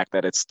of the fact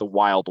that it's the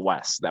Wild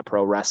West, that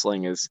pro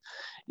wrestling is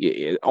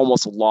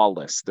almost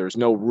lawless. There's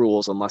no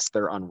rules unless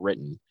they're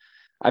unwritten.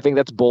 I think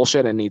that's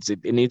bullshit. It needs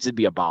to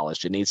be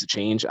abolished. It needs to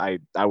change. I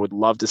would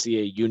love to see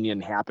a union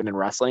happen in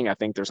wrestling. I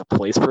think there's a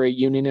place for a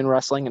union in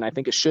wrestling, and I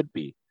think it should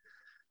be.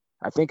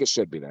 I think it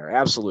should be there.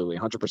 Absolutely,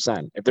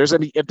 100%. If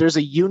there's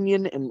a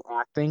union in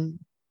acting,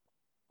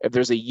 if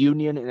there's a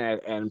union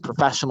in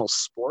professional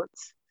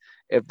sports,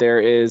 if there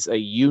is a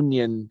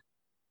union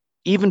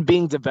even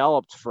being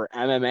developed for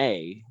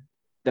MMA,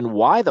 then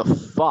why the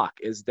fuck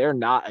is there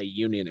not a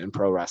union in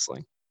pro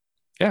wrestling?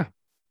 Yeah.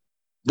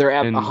 There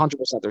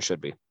 100% there should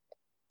be.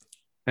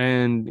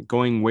 And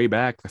going way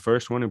back, the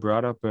first one who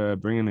brought up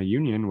bringing a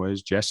union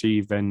was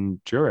Jesse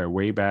Ventura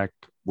way back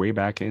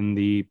in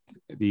the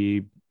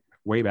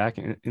way back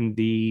in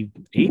the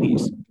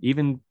 80s,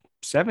 even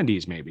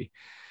 70s maybe,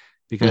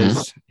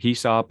 because he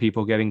saw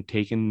people getting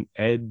taken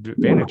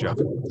advantage of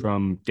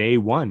from day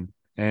one.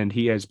 And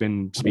he has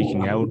been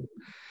speaking out.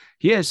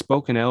 He has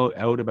spoken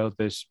out about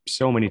this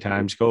so many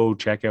times. Go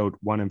check out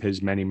one of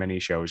his many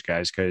shows,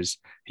 guys, because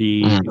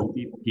he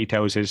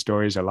tells his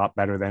stories a lot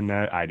better than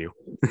I do.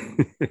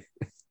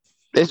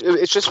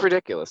 It's just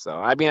ridiculous,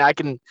 though. I mean, I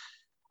can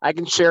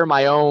share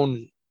my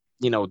own,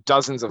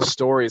 dozens of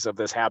stories of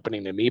this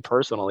happening to me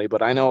personally,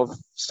 but I know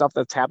stuff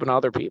that's happened to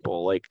other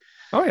people. Like,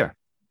 oh yeah,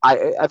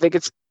 I think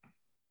it's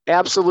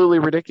absolutely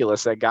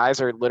ridiculous that guys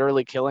are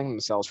literally killing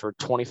themselves for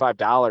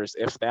 $25,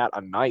 if that,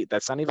 a night.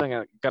 That's not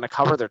even going to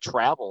cover their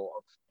travel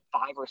of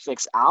 5 or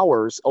 6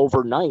 hours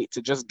overnight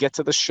to just get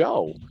to the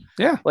show.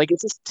 Yeah, like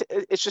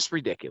it's just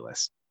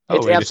ridiculous.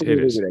 It's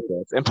absolutely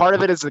ridiculous. And part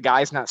of it is the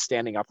guys not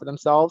standing up for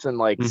themselves and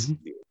like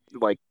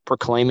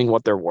proclaiming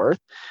what they're worth.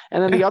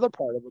 And then the other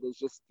part of it is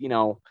just,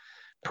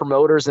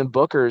 promoters and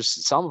bookers,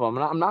 some of them,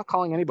 and I'm not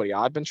calling anybody.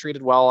 I've been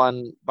treated well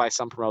by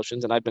some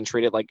promotions, and I've been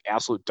treated like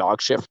absolute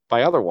dog shit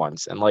by other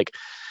ones. And like,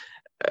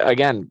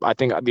 again, I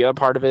think the other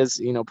part of it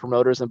is,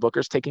 promoters and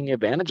bookers taking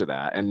advantage of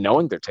that and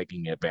knowing they're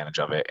taking advantage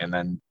of it and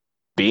then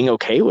being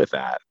okay with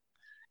that.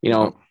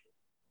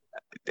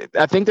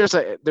 I think there's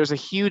a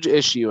huge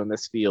issue in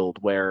this field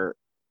where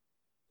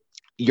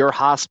your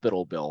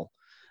hospital bill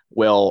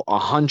will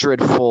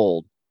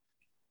 100-fold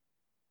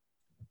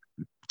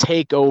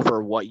take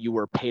over what you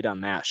were paid on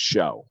that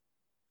show.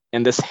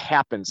 And this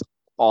happens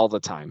all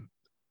the time.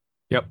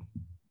 Yep.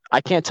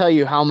 I can't tell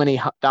you how many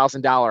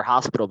 $1,000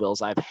 hospital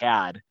bills I've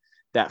had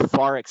that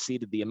far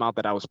exceeded the amount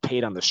that I was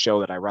paid on the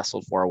show that I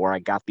wrestled for, where I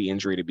got the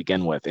injury to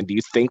begin with. And do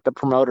you think the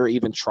promoter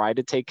even tried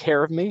to take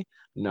care of me?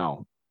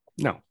 No.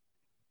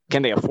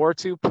 Can they afford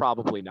to?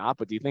 Probably not.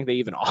 But do you think they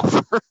even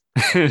offer?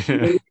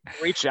 They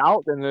reach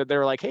out and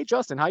they're like, "Hey,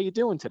 Justin, how you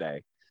doing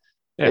today?"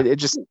 Yeah. It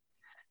just,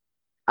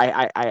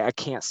 I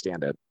can't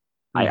stand it.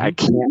 I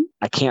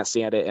can't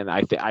stand it. And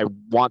I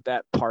want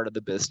that part of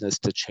the business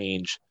to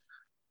change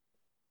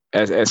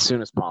as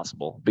soon as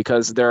possible,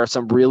 because there are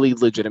some really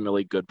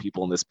legitimately good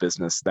people in this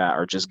business that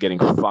are just getting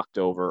fucked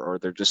over, or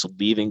they're just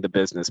leaving the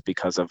business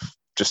because of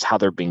just how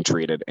they're being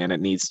treated, and it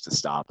needs to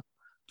stop.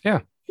 Yeah.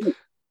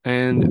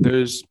 And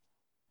there's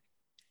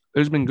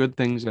been good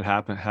things that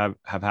have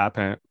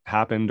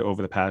happened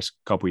over the past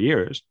couple of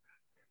years,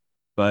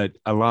 but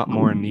a lot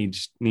more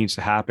needs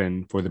to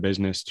happen for the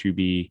business to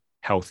be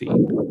healthy.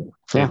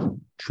 Yeah,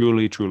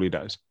 it truly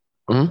does.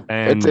 Mm-hmm.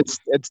 And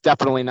it's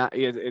definitely not.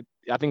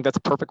 I think that's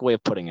a perfect way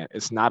of putting it.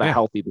 It's not a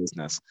healthy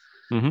business,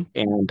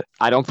 and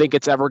I don't think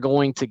it's ever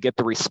going to get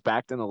the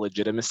respect and the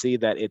legitimacy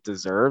that it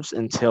deserves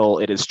until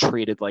it is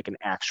treated like an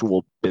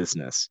actual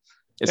business.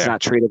 It's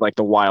not treated like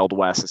the Wild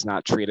West. It's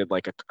not treated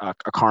like a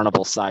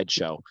carnival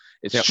sideshow.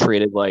 It's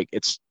treated like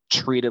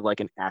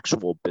an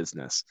actual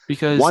business.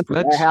 Because once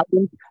that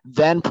happens,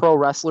 then pro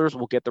wrestlers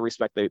will get the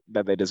respect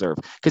that they deserve.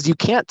 Because you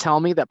can't tell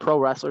me that pro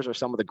wrestlers are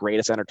some of the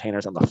greatest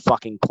entertainers on the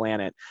fucking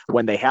planet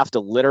when they have to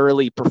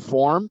literally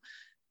perform,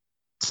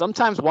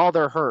 sometimes while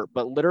they're hurt,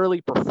 but literally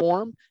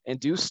perform and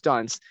do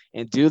stunts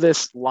and do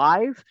this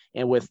live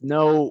and with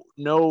no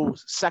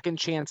second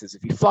chances.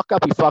 If you fuck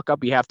up,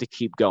 you have to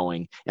keep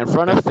going in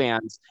front of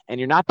fans, and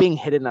you're not being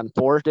hidden on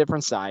 4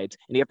 different sides,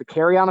 and you have to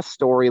carry on a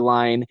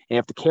storyline, and you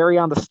have to carry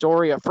on the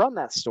story from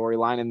that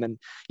storyline, and then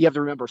you have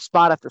to remember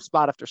spot after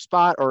spot after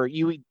spot, or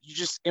you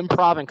just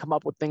improv and come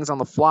up with things on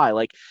the fly.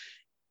 Like,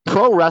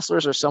 pro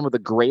wrestlers are some of the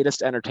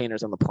greatest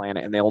entertainers on the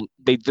planet, and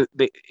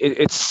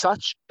it's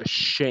such a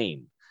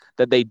shame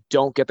that they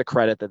don't get the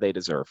credit that they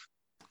deserve.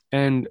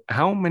 And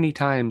how many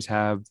times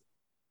have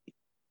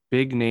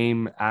big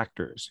name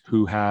actors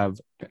who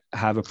have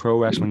a pro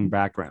wrestling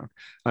background?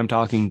 I'm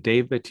talking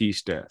Dave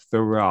Bautista,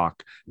 The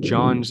Rock,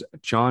 John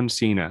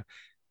Cena.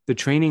 The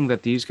training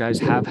that these guys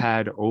have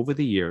had over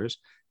the years,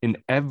 in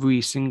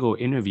every single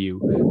interview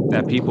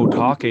that people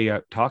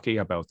talking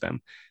about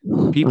them,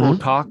 people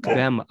talk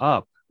them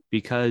up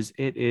because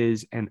it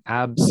is an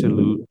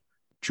absolute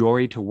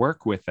joy to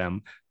work with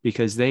them,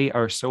 because they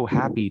are so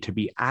happy to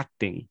be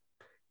acting.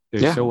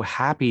 They're so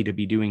happy to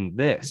be doing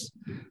this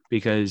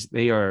because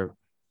they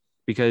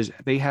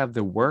have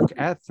the work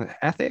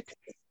ethic.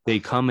 They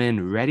come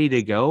in ready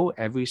to go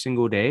every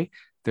single day.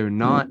 They're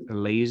not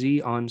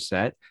lazy on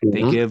set.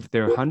 They give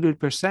their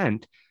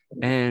 100%.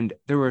 And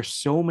there are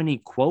so many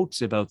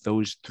quotes about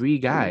those 3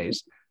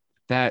 guys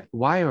that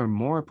why are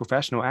more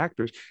professional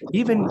actors,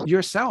 even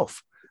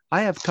yourself.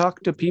 I have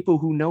talked to people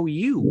who know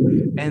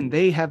you, and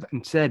they have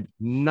said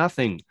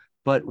nothing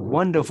but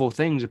wonderful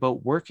things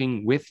about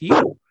working with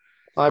you.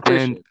 I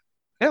appreciate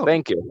it.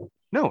 Thank you.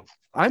 No,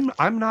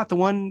 I'm not the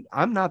one.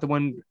 I'm not the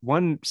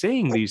one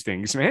saying these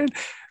things, man.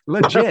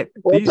 Legit,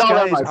 these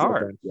guys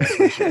are.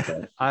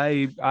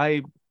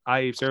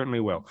 I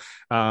certainly will.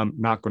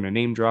 Not going to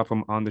name drop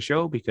them on the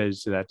show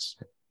because that's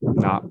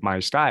not my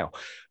style.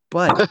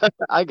 But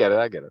I get it.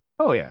 I get it.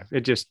 oh yeah,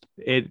 it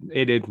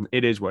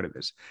is what it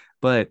is.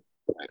 But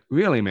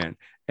really, man,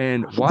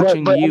 and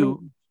watching But I you,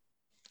 mean,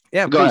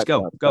 yeah, go please ahead.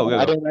 go, go, go,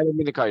 I go. didn't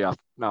mean to cut you off.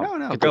 No,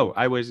 No, continue. go.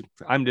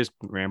 I'm just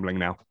rambling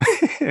now.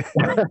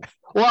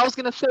 Well, I was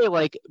gonna say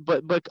like,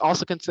 but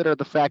also consider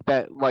the fact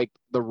that like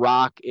The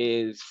Rock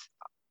is,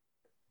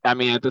 I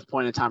mean, at this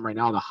point in time right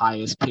now, the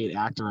highest paid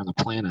actor on the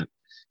planet.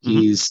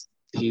 Mhm.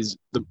 He's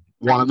the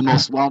one of the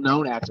most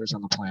well-known actors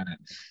on the planet.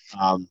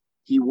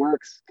 He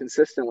works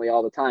consistently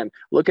all the time.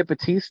 Look at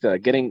Batista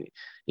getting,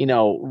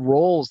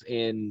 roles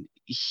in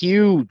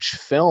huge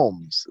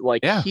films,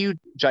 like Yeah, huge,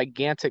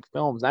 gigantic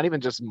films. Not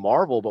even just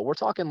Marvel, but we're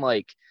talking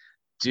like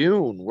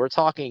Dune. We're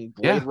talking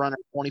yeah, Blade Runner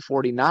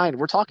 2049.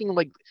 We're talking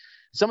like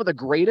some of the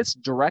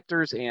greatest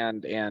directors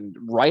and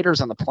writers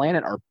on the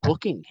planet are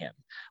booking him.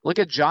 Look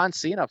at John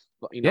Cena,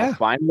 yeah.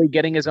 finally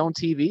getting his own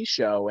TV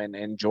show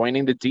and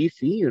joining the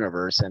DC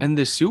universe and And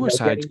the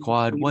Suicide getting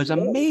Squad these was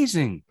roles.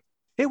 amazing.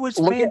 It was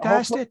Look at Hulk.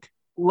 fantastic.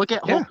 Look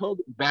at Yeah. Hulk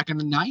Hogan back in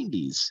the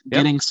 90s, Yep.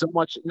 getting so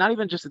much, not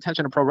even just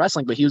attention in pro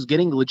wrestling, but he was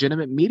getting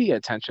legitimate media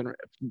attention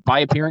by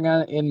appearing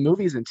in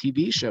movies and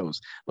TV shows.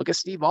 Look at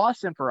Steve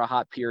Austin for a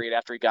hot period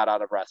after he got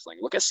out of wrestling.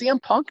 Look at CM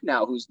Punk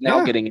now, who's now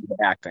Yeah. getting into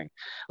acting.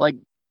 Like,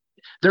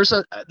 there's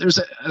a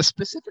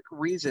specific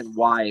reason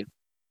why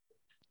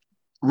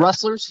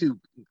wrestlers who,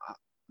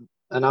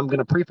 and I'm going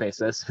to preface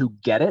this, who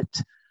get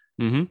it,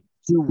 Mm-hmm.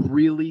 do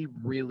really,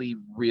 really,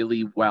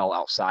 really well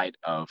outside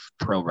of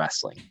pro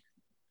wrestling.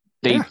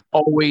 They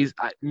always,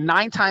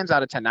 9 times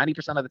out of 10,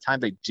 90% of the time,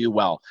 they do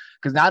well.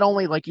 Because not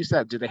only, like you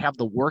said, do they have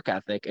the work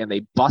ethic and they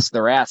bust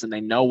their ass and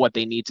they know what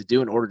they need to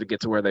do in order to get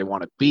to where they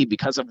want to be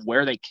because of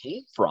where they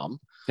came from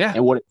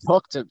and what it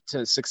took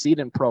to succeed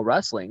in pro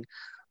wrestling,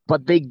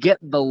 but they get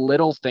the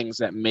little things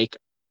that make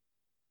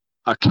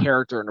a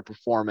character and a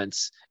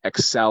performance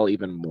excel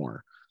even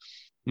more.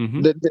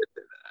 Mm-hmm.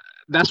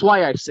 That's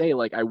why I say,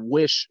 like, I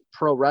wish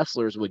pro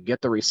wrestlers would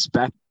get the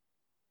respect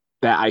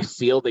that I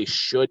feel they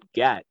should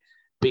get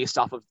based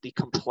off of the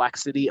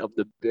complexity of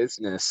the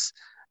business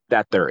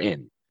that they're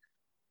in.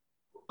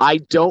 I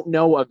don't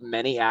know of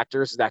many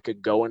actors that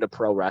could go into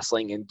pro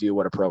wrestling and do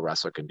what a pro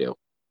wrestler can do.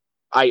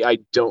 I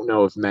don't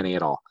know of many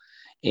at all.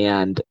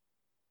 And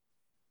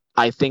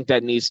I think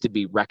that needs to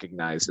be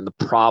recognized. And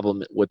the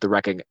problem with the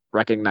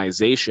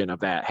recognition of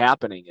that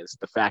happening is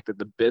the fact that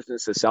the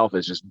business itself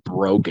is just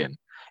broken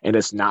and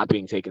it's not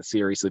being taken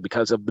seriously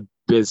because of the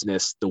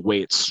business, the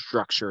way it's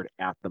structured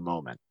at the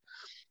moment.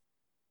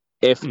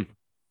 If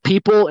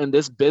people in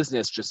this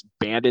business just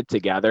banded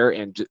together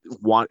and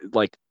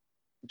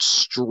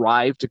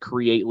strive to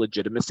create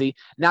legitimacy,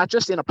 not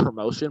just in a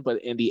promotion,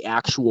 but in the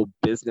actual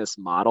business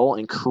model,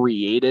 and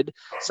created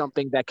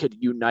something that could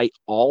unite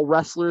all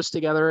wrestlers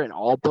together and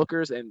all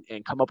bookers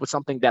and come up with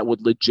something that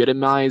would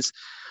legitimize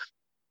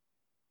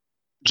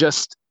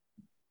just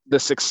the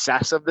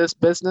success of this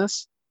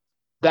business,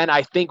 then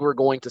I think we're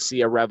going to see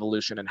a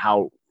revolution in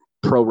how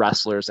pro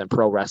wrestlers and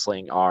pro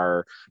wrestling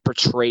are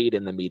portrayed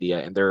in the media,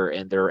 and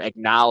they're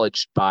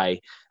acknowledged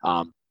by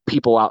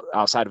people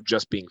outside of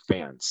just being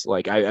fans.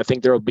 Like I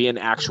think there will be an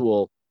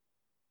actual,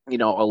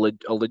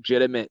 a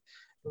legitimate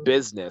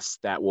business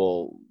that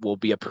will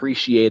be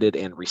appreciated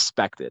and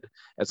respected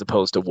as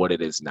opposed to what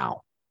it is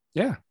now.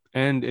 Yeah,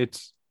 and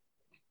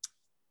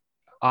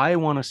I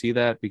want to see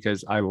that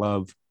because I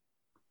love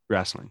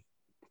wrestling,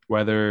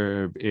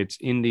 whether it's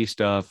indie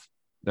stuff,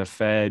 the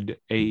Fed,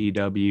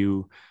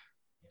 AEW,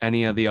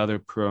 any of the other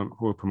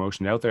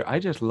promotions out there. I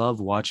just love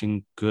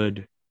watching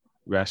good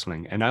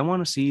wrestling, and I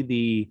want to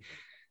see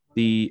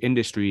the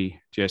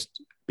industry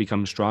just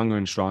become stronger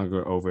and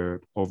stronger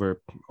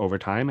over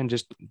time and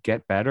just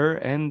get better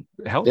and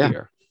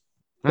healthier.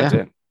 That's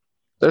it.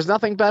 There's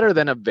nothing better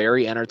than a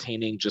very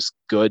entertaining, just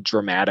good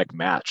dramatic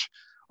match.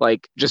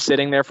 Like just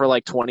sitting there for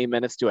like 20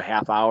 minutes to a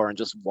half hour and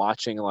just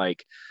watching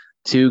like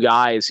two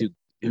guys who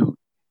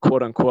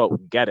quote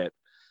unquote get it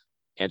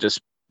and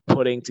just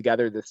putting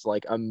together this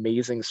like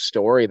amazing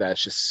story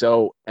that's just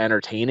so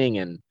entertaining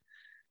and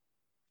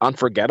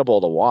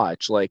unforgettable to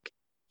watch. Like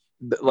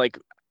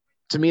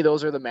to me,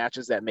 those are the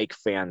matches that make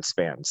fans.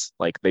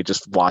 Like they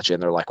just watch it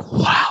and they're like,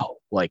 wow.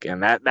 Like,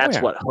 and that's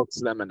what hooks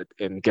them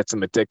and gets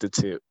them addicted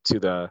to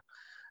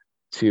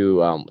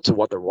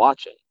what they're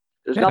watching.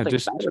 There's nothing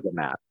better than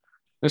that.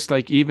 It's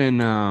like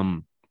even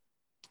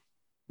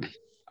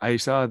I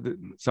saw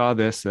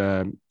this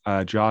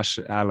Josh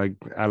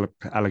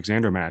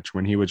Alexander match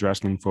when he was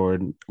wrestling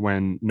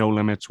when No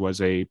Limits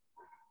was a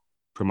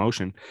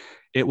promotion.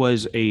 It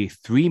was a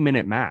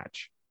 3-minute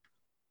match,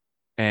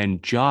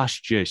 and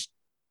Josh just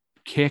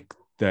kicked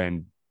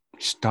and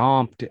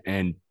stomped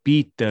and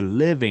beat the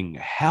living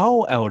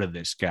hell out of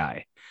this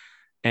guy.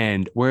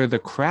 And where the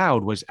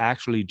crowd was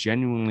actually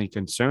genuinely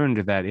concerned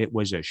that it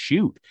was a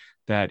shoot,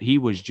 that he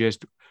was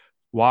just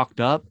walked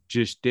up,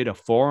 just did a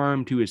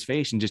forearm to his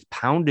face and just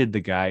pounded the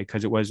guy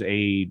because it was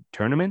a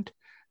tournament.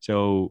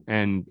 So,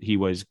 and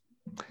it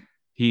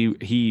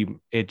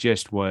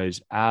just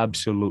was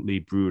absolutely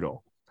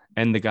brutal.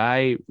 And the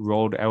guy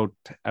rolled out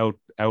of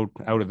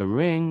the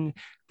ring.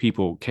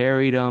 People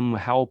carried him,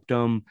 helped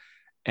him.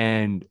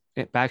 And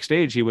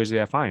backstage, he was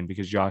fine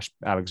because Josh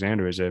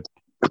Alexander is a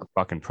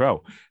fucking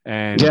pro.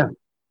 And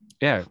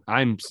yeah,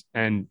 I'm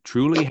and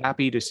truly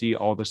happy to see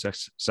all the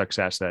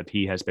success that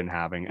he has been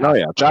having. Oh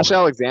yeah, Josh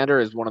Alexander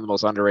is one of the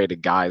most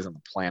underrated guys on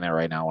the planet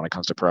right now when it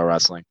comes to pro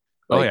wrestling.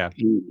 Like, oh yeah,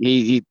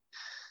 he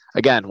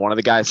again, one of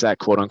the guys that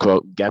quote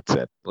unquote gets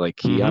it. Like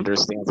he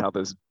understands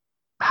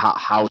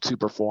how to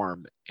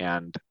perform,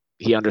 and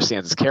he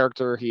understands his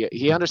character.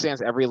 He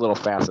understands every little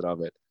facet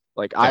of it.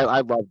 Like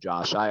I love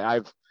Josh.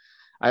 I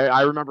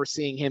remember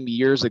seeing him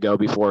years ago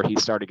before he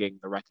started getting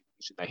the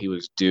recognition that he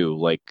was due.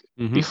 Like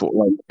before,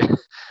 like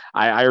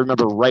I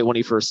remember right when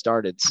he first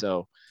started.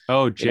 So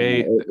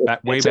Jay,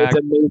 back.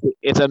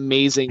 It's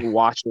amazing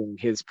watching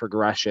his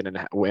progression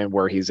and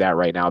where he's at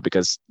right now,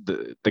 because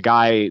the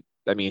guy,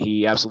 I mean,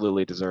 he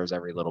absolutely deserves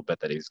every little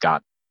bit that he's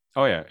got.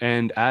 Oh yeah,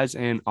 and as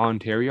an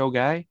Ontario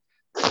guy,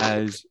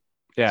 he's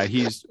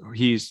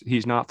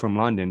not from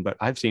London, but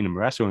I've seen him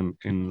wrestle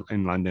in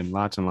London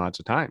lots and lots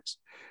of times.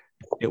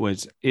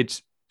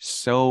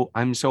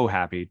 I'm so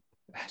happy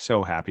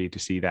to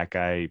see that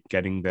guy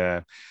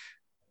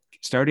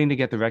starting to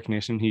get the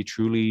recognition he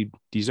truly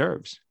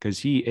deserves, because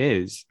he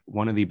is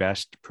one of the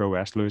best pro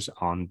wrestlers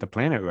on the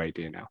planet right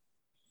now.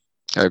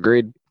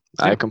 Agreed.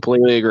 I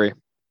completely agree.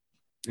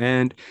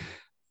 And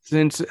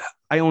since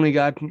I only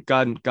got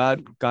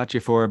you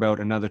for about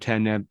another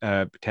 10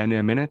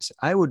 minutes,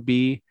 I would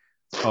be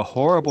a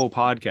horrible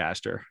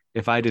podcaster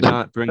if I did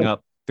not bring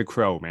up the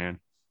Crow,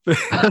 man.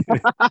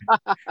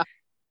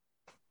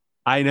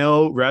 I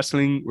know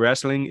wrestling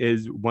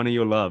is one of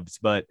your loves,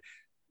 but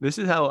this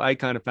is how I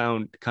kind of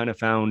found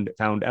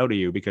out of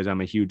you, because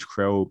I'm a huge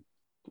Crow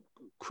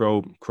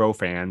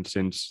fan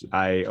since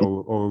I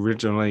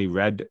originally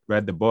read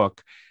the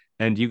book.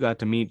 And you got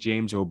to meet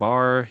James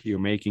O'Barr. You're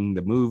making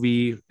the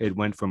movie. It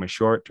went from a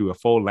short to a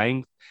full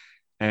length.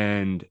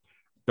 And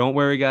don't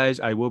worry,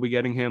 guys, I will be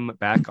getting him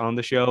back on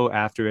the show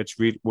after it's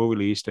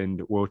released,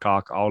 and we'll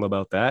talk all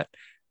about that.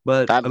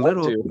 But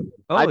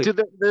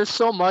there's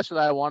so much that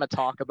I want to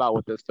talk about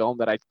with this film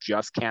that I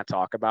just can't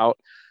talk about.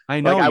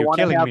 I know, you're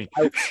killing me.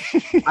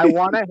 I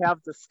want to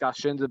have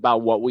discussions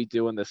about what we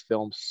do in this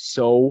film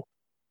so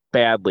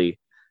badly.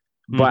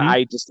 But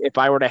if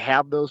I were to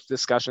have those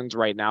discussions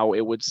right now,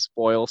 it would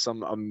spoil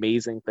some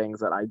amazing things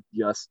that I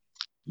just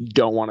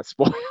don't want to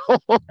spoil.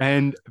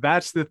 And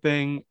that's the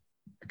thing,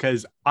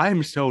 because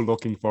I'm so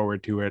looking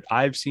forward to it.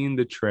 I've seen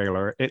the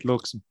trailer. It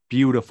looks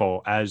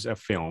beautiful as a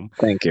film.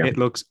 Thank you. It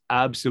looks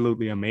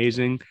absolutely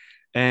amazing.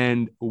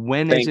 And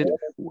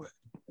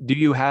do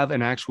you have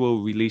an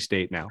actual release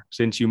date now,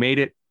 since you made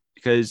it?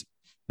 Because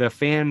the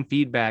fan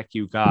feedback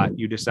you got,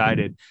 you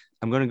decided,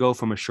 I'm going to go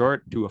from a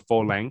short to a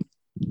full length,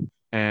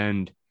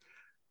 and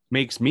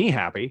makes me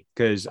happy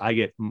because I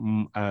get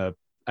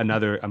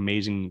another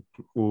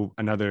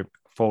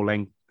full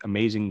length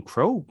amazing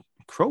Crow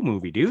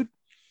movie, dude.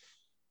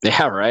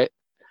 Yeah, right.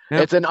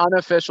 Yep. It's an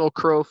unofficial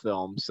Crow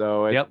film,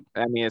 so I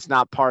mean, it's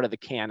not part of the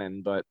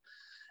canon, but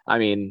I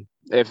mean,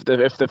 if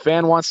the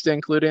fan wants to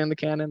include it in the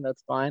canon,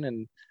 that's fine.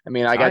 And I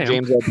mean,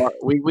 James O'Barr.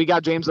 We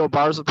got James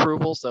O'Barr's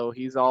approval, so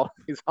he's all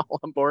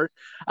on board.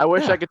 I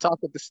wish I could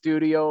talk with the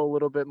studio a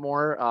little bit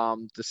more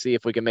to see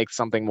if we can make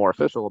something more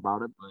official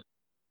about it, but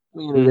I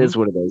mean, it is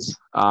what it is.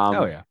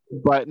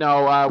 But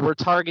no, we're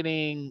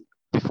targeting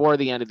before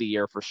the end of the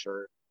year for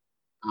sure.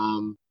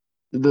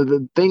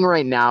 The thing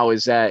right now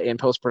is that in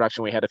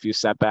post-production, we had a few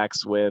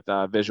setbacks with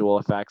visual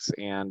effects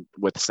and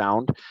with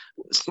sound,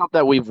 stuff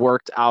that we've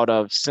worked out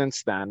of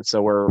since then.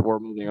 So we're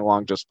moving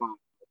along just fine.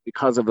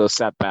 Because of those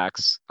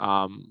setbacks,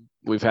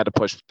 we've had to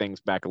push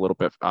things back a little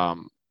bit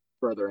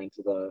further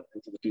into the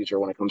future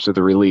when it comes to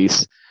the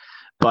release.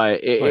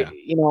 But I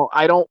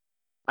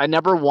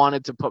never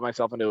wanted to put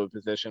myself into a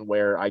position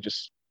where I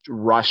just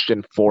rushed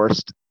and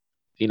forced,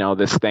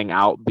 this thing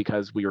out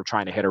because we were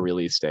trying to hit a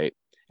release date.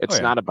 It's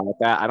not about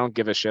that. I don't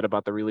give a shit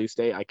about the release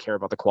date. I care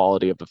about the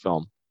quality of the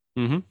film.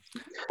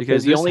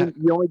 Because you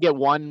only get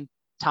one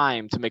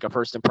time to make a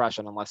first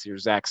impression unless you're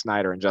Zack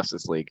Snyder in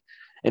Justice League.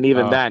 And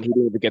even then, he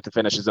didn't even get to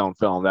finish his own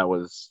film. That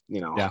was,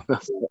 that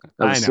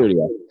was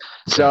studio.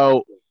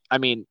 So, I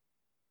mean,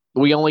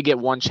 we only get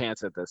one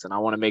chance at this. And I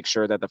want to make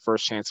sure that the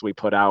first chance we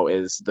put out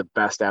is the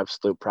best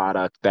absolute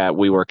product that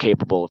we were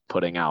capable of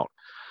putting out.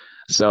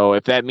 So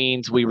if that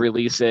means we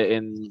release it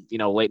in,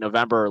 late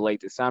November or late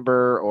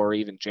December or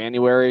even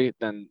January,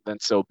 then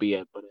so be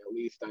it. But at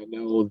least I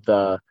know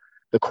the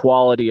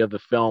quality of the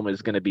film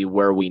is going to be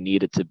where we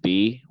need it to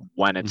be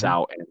when it's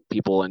out, and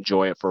people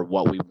enjoy it for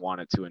what we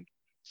want it to,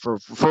 for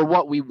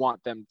what we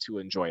want them to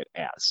enjoy it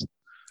as.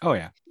 Oh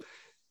yeah,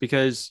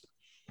 because,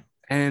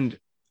 and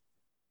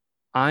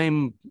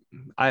I've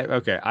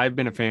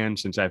been a fan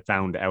since I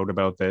found out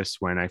about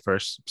this when I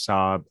first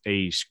saw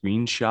a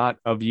screenshot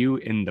of you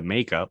in the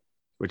makeup,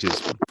 which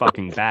is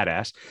fucking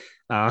badass.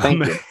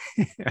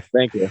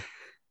 Thank you.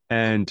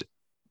 And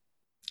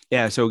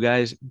yeah, so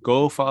guys,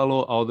 go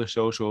follow all the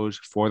socials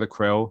for The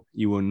Crow.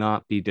 You will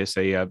not be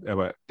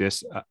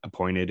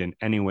disappointed in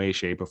any way,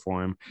 shape, or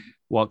form.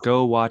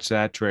 Go watch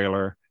that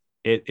trailer.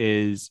 It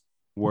is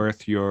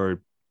worth your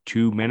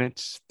 2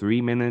 minutes,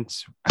 3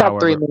 minutes, About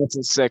 3 however. minutes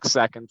and 6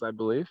 seconds, I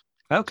believe.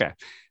 Okay.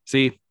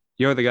 See,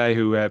 you're the guy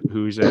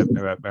who's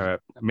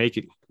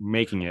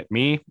making it.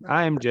 Me,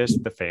 I'm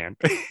just the fan.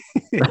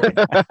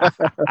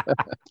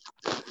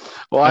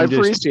 Well, I I'm just-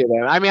 appreciate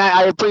that. I mean,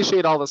 I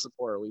appreciate all the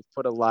support. We've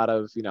put a lot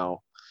of, we've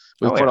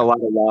Oh, put yeah. a lot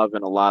of love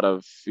and a lot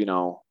of,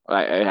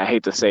 I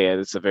hate to say it,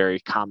 it's a very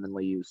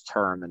commonly used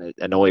term and it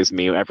annoys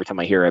me every time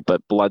I hear it,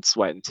 but blood,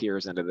 sweat, and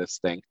tears into this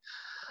thing.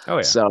 Oh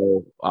yeah.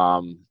 So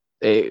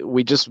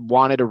we just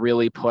wanted to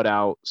really put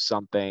out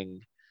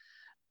something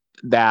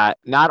that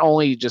not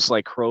only just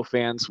like Crow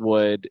fans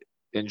would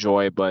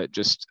enjoy, but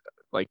just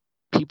like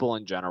people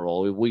in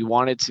general. We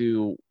wanted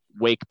to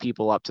wake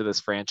people up to this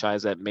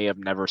franchise that may have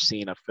never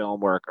seen a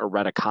film or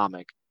read a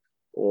comic,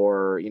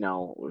 or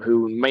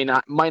who might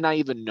not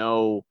even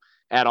know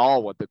at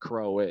all what the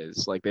Crow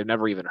is. Like they've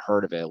never even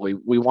heard of it.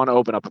 We want to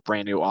open up a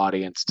brand new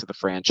audience to the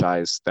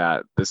franchise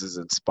that this is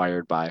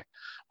inspired by,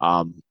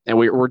 and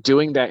we're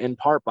doing that in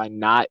part by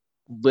not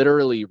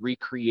literally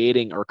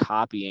recreating or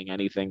copying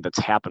anything that's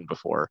happened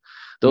before.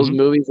 Those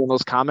movies and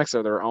those comics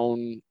are their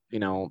own,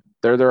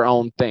 they're their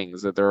own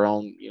things, that their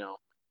own,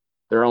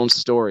 their own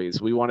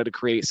stories. We wanted to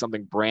create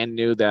something brand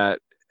new that,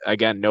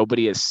 again,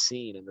 nobody has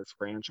seen in this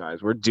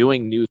franchise. We're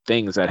doing new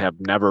things that have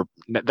never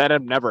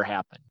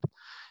happened.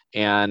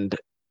 And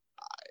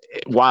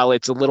while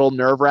it's a little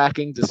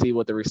nerve-wracking to see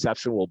what the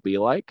reception will be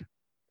like,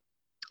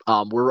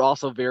 we're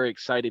also very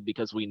excited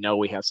because we know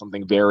we have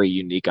something very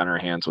unique on our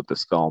hands with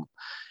this film.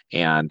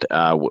 And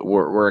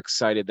we're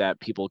excited that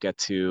people get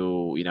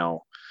to,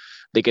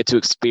 they get to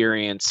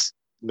experience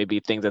maybe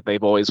things that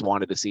they've always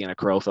wanted to see in a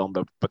Crow film,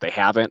 but they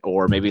haven't,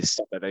 or maybe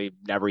stuff that they've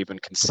never even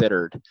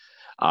considered.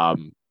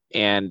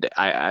 And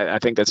I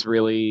think that's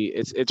really,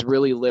 it's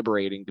really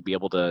liberating to be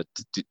able to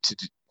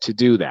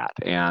do that,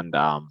 and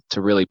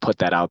to really put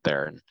that out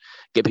there and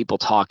get people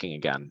talking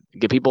again,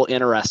 get people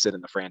interested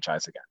in the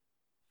franchise again.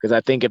 Because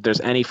I think if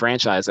there's any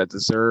franchise that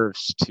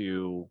deserves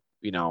to,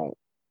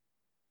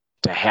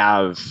 to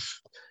have,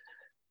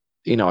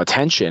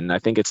 attention, I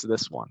think it's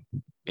this one,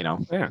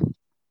 Yeah.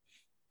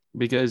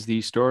 Because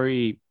the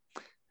story,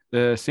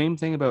 the same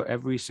thing about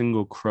every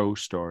single Crow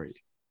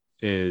story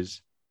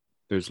is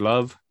there's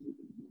love,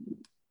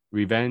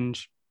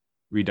 revenge,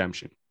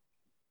 redemption.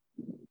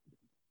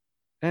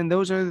 And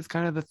those are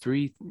kind of the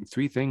three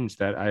things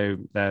that I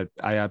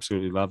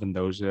absolutely love in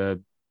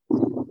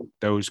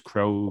those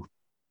Crow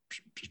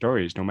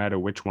stories, no matter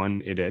which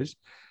one it is,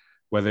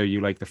 whether you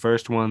like the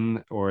first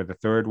one or the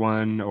third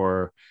one,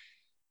 or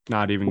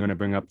not even going to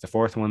bring up the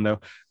fourth one though.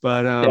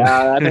 But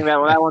yeah, I think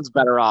that one's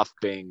better off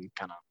being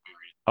kind of.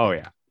 Oh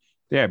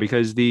yeah,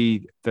 because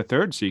the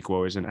third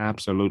sequel is an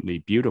absolutely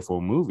beautiful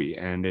movie,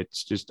 and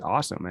it's just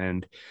awesome.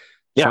 And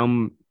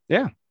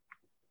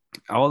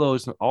all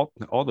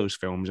those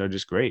films are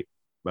just great.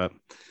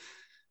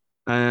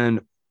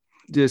 And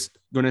just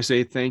gonna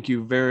say thank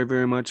you very,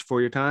 very much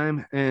for your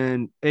time.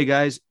 And hey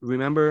guys,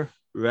 remember,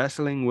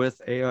 Wrestling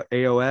with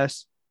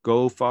AOS,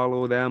 go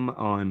follow them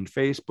on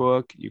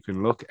Facebook. You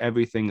can look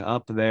everything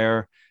up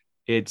there.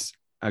 It's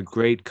a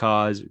great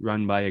cause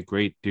run by a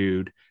great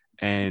dude.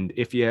 And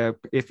if you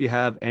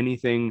have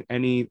anything,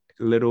 any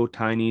little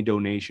tiny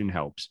donation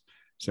helps.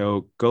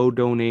 So go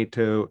donate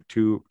to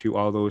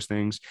all those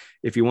things.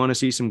 If you want to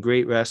see some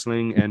great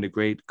wrestling and a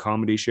great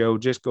comedy show,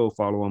 just go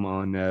follow them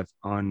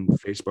on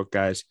Facebook,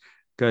 guys,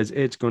 because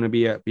it's going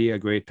to be a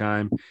great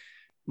time.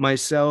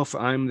 Myself,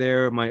 I'm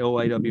there. My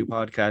OIW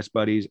podcast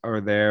buddies are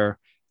there.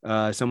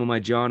 Some of my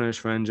Johners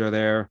friends are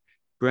there.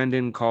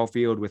 Brendan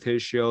Caulfield with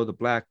his show, the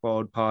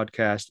Blackballed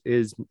Podcast,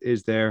 is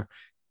there.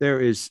 There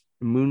is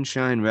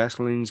Moonshine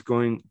Wrestling's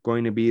going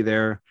to be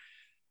there.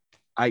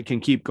 I can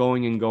keep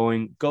going and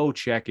going. Go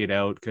check it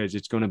out because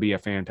it's going to be a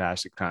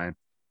fantastic time.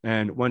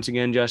 And once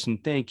again, Justin,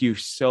 thank you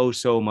so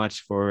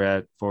much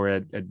for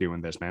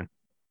doing this, man.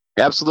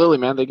 Absolutely,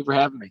 man. Thank you for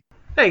having me.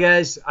 Hey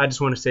guys, I just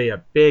want to say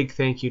a big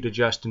thank you to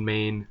Justin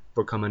Main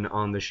for coming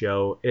on the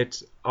show.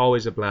 It's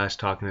always a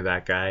blast talking to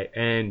that guy.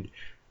 And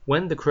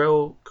when the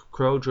Crow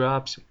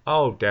drops,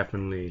 I'll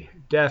definitely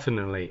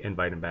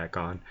invite him back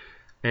on.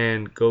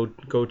 And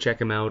go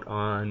check him out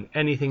on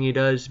anything he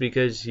does,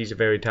 because he's a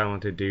very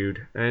talented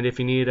dude. And if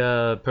you need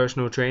a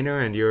personal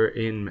trainer and you're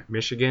in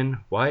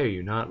Michigan, why are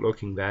you not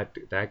looking that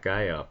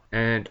guy up?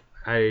 And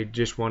I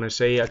just want to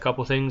say a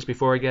couple things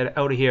before I get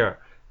out of here.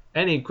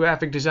 Any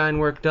graphic design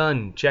work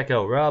done, check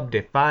out Rob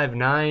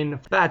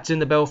de59. That's in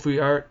the Belfry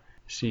Art.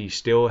 She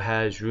still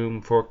has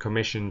room for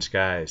commissions,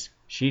 guys.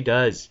 She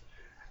does.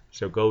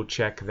 So go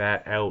check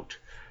that out.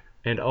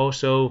 And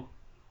also,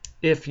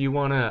 if you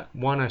wanna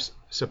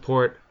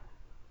support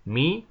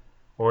me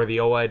or the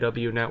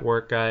OIW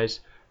network,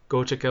 guys,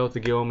 go check out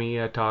the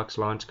Gilmia Talks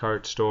Launch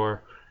Cart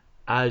store,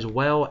 as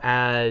well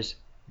as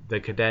the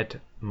Cadet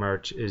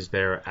merch is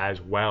there as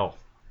well.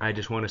 I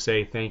just want to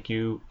say thank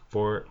you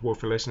for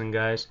listening,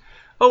 guys.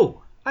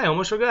 Oh, I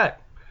almost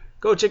forgot.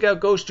 Go check out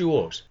Ghost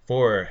Jewels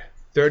for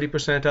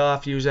 30%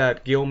 off. Use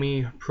that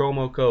Gilmy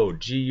promo code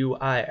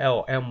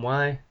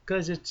GUILMY,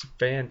 because it's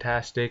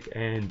fantastic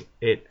and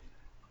it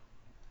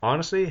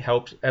honestly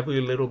helps.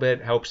 Every little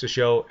bit helps the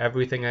show.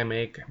 Everything I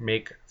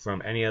make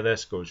from any of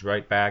this goes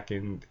right back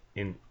into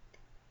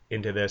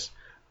this.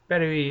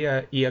 Better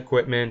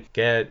equipment,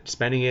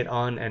 spending it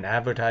on an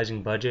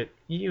advertising budget.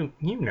 You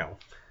know,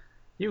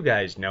 you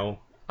guys know.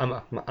 I'm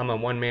a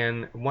one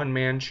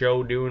man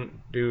show do.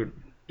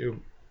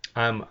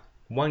 I'm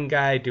one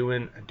guy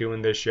doing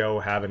this show,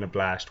 having a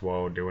blast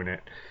while doing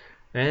it.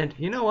 And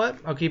you know what?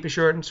 I'll keep it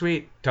short and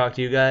sweet. Talk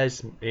to you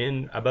guys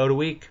in about a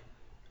week.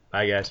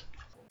 Bye, guys.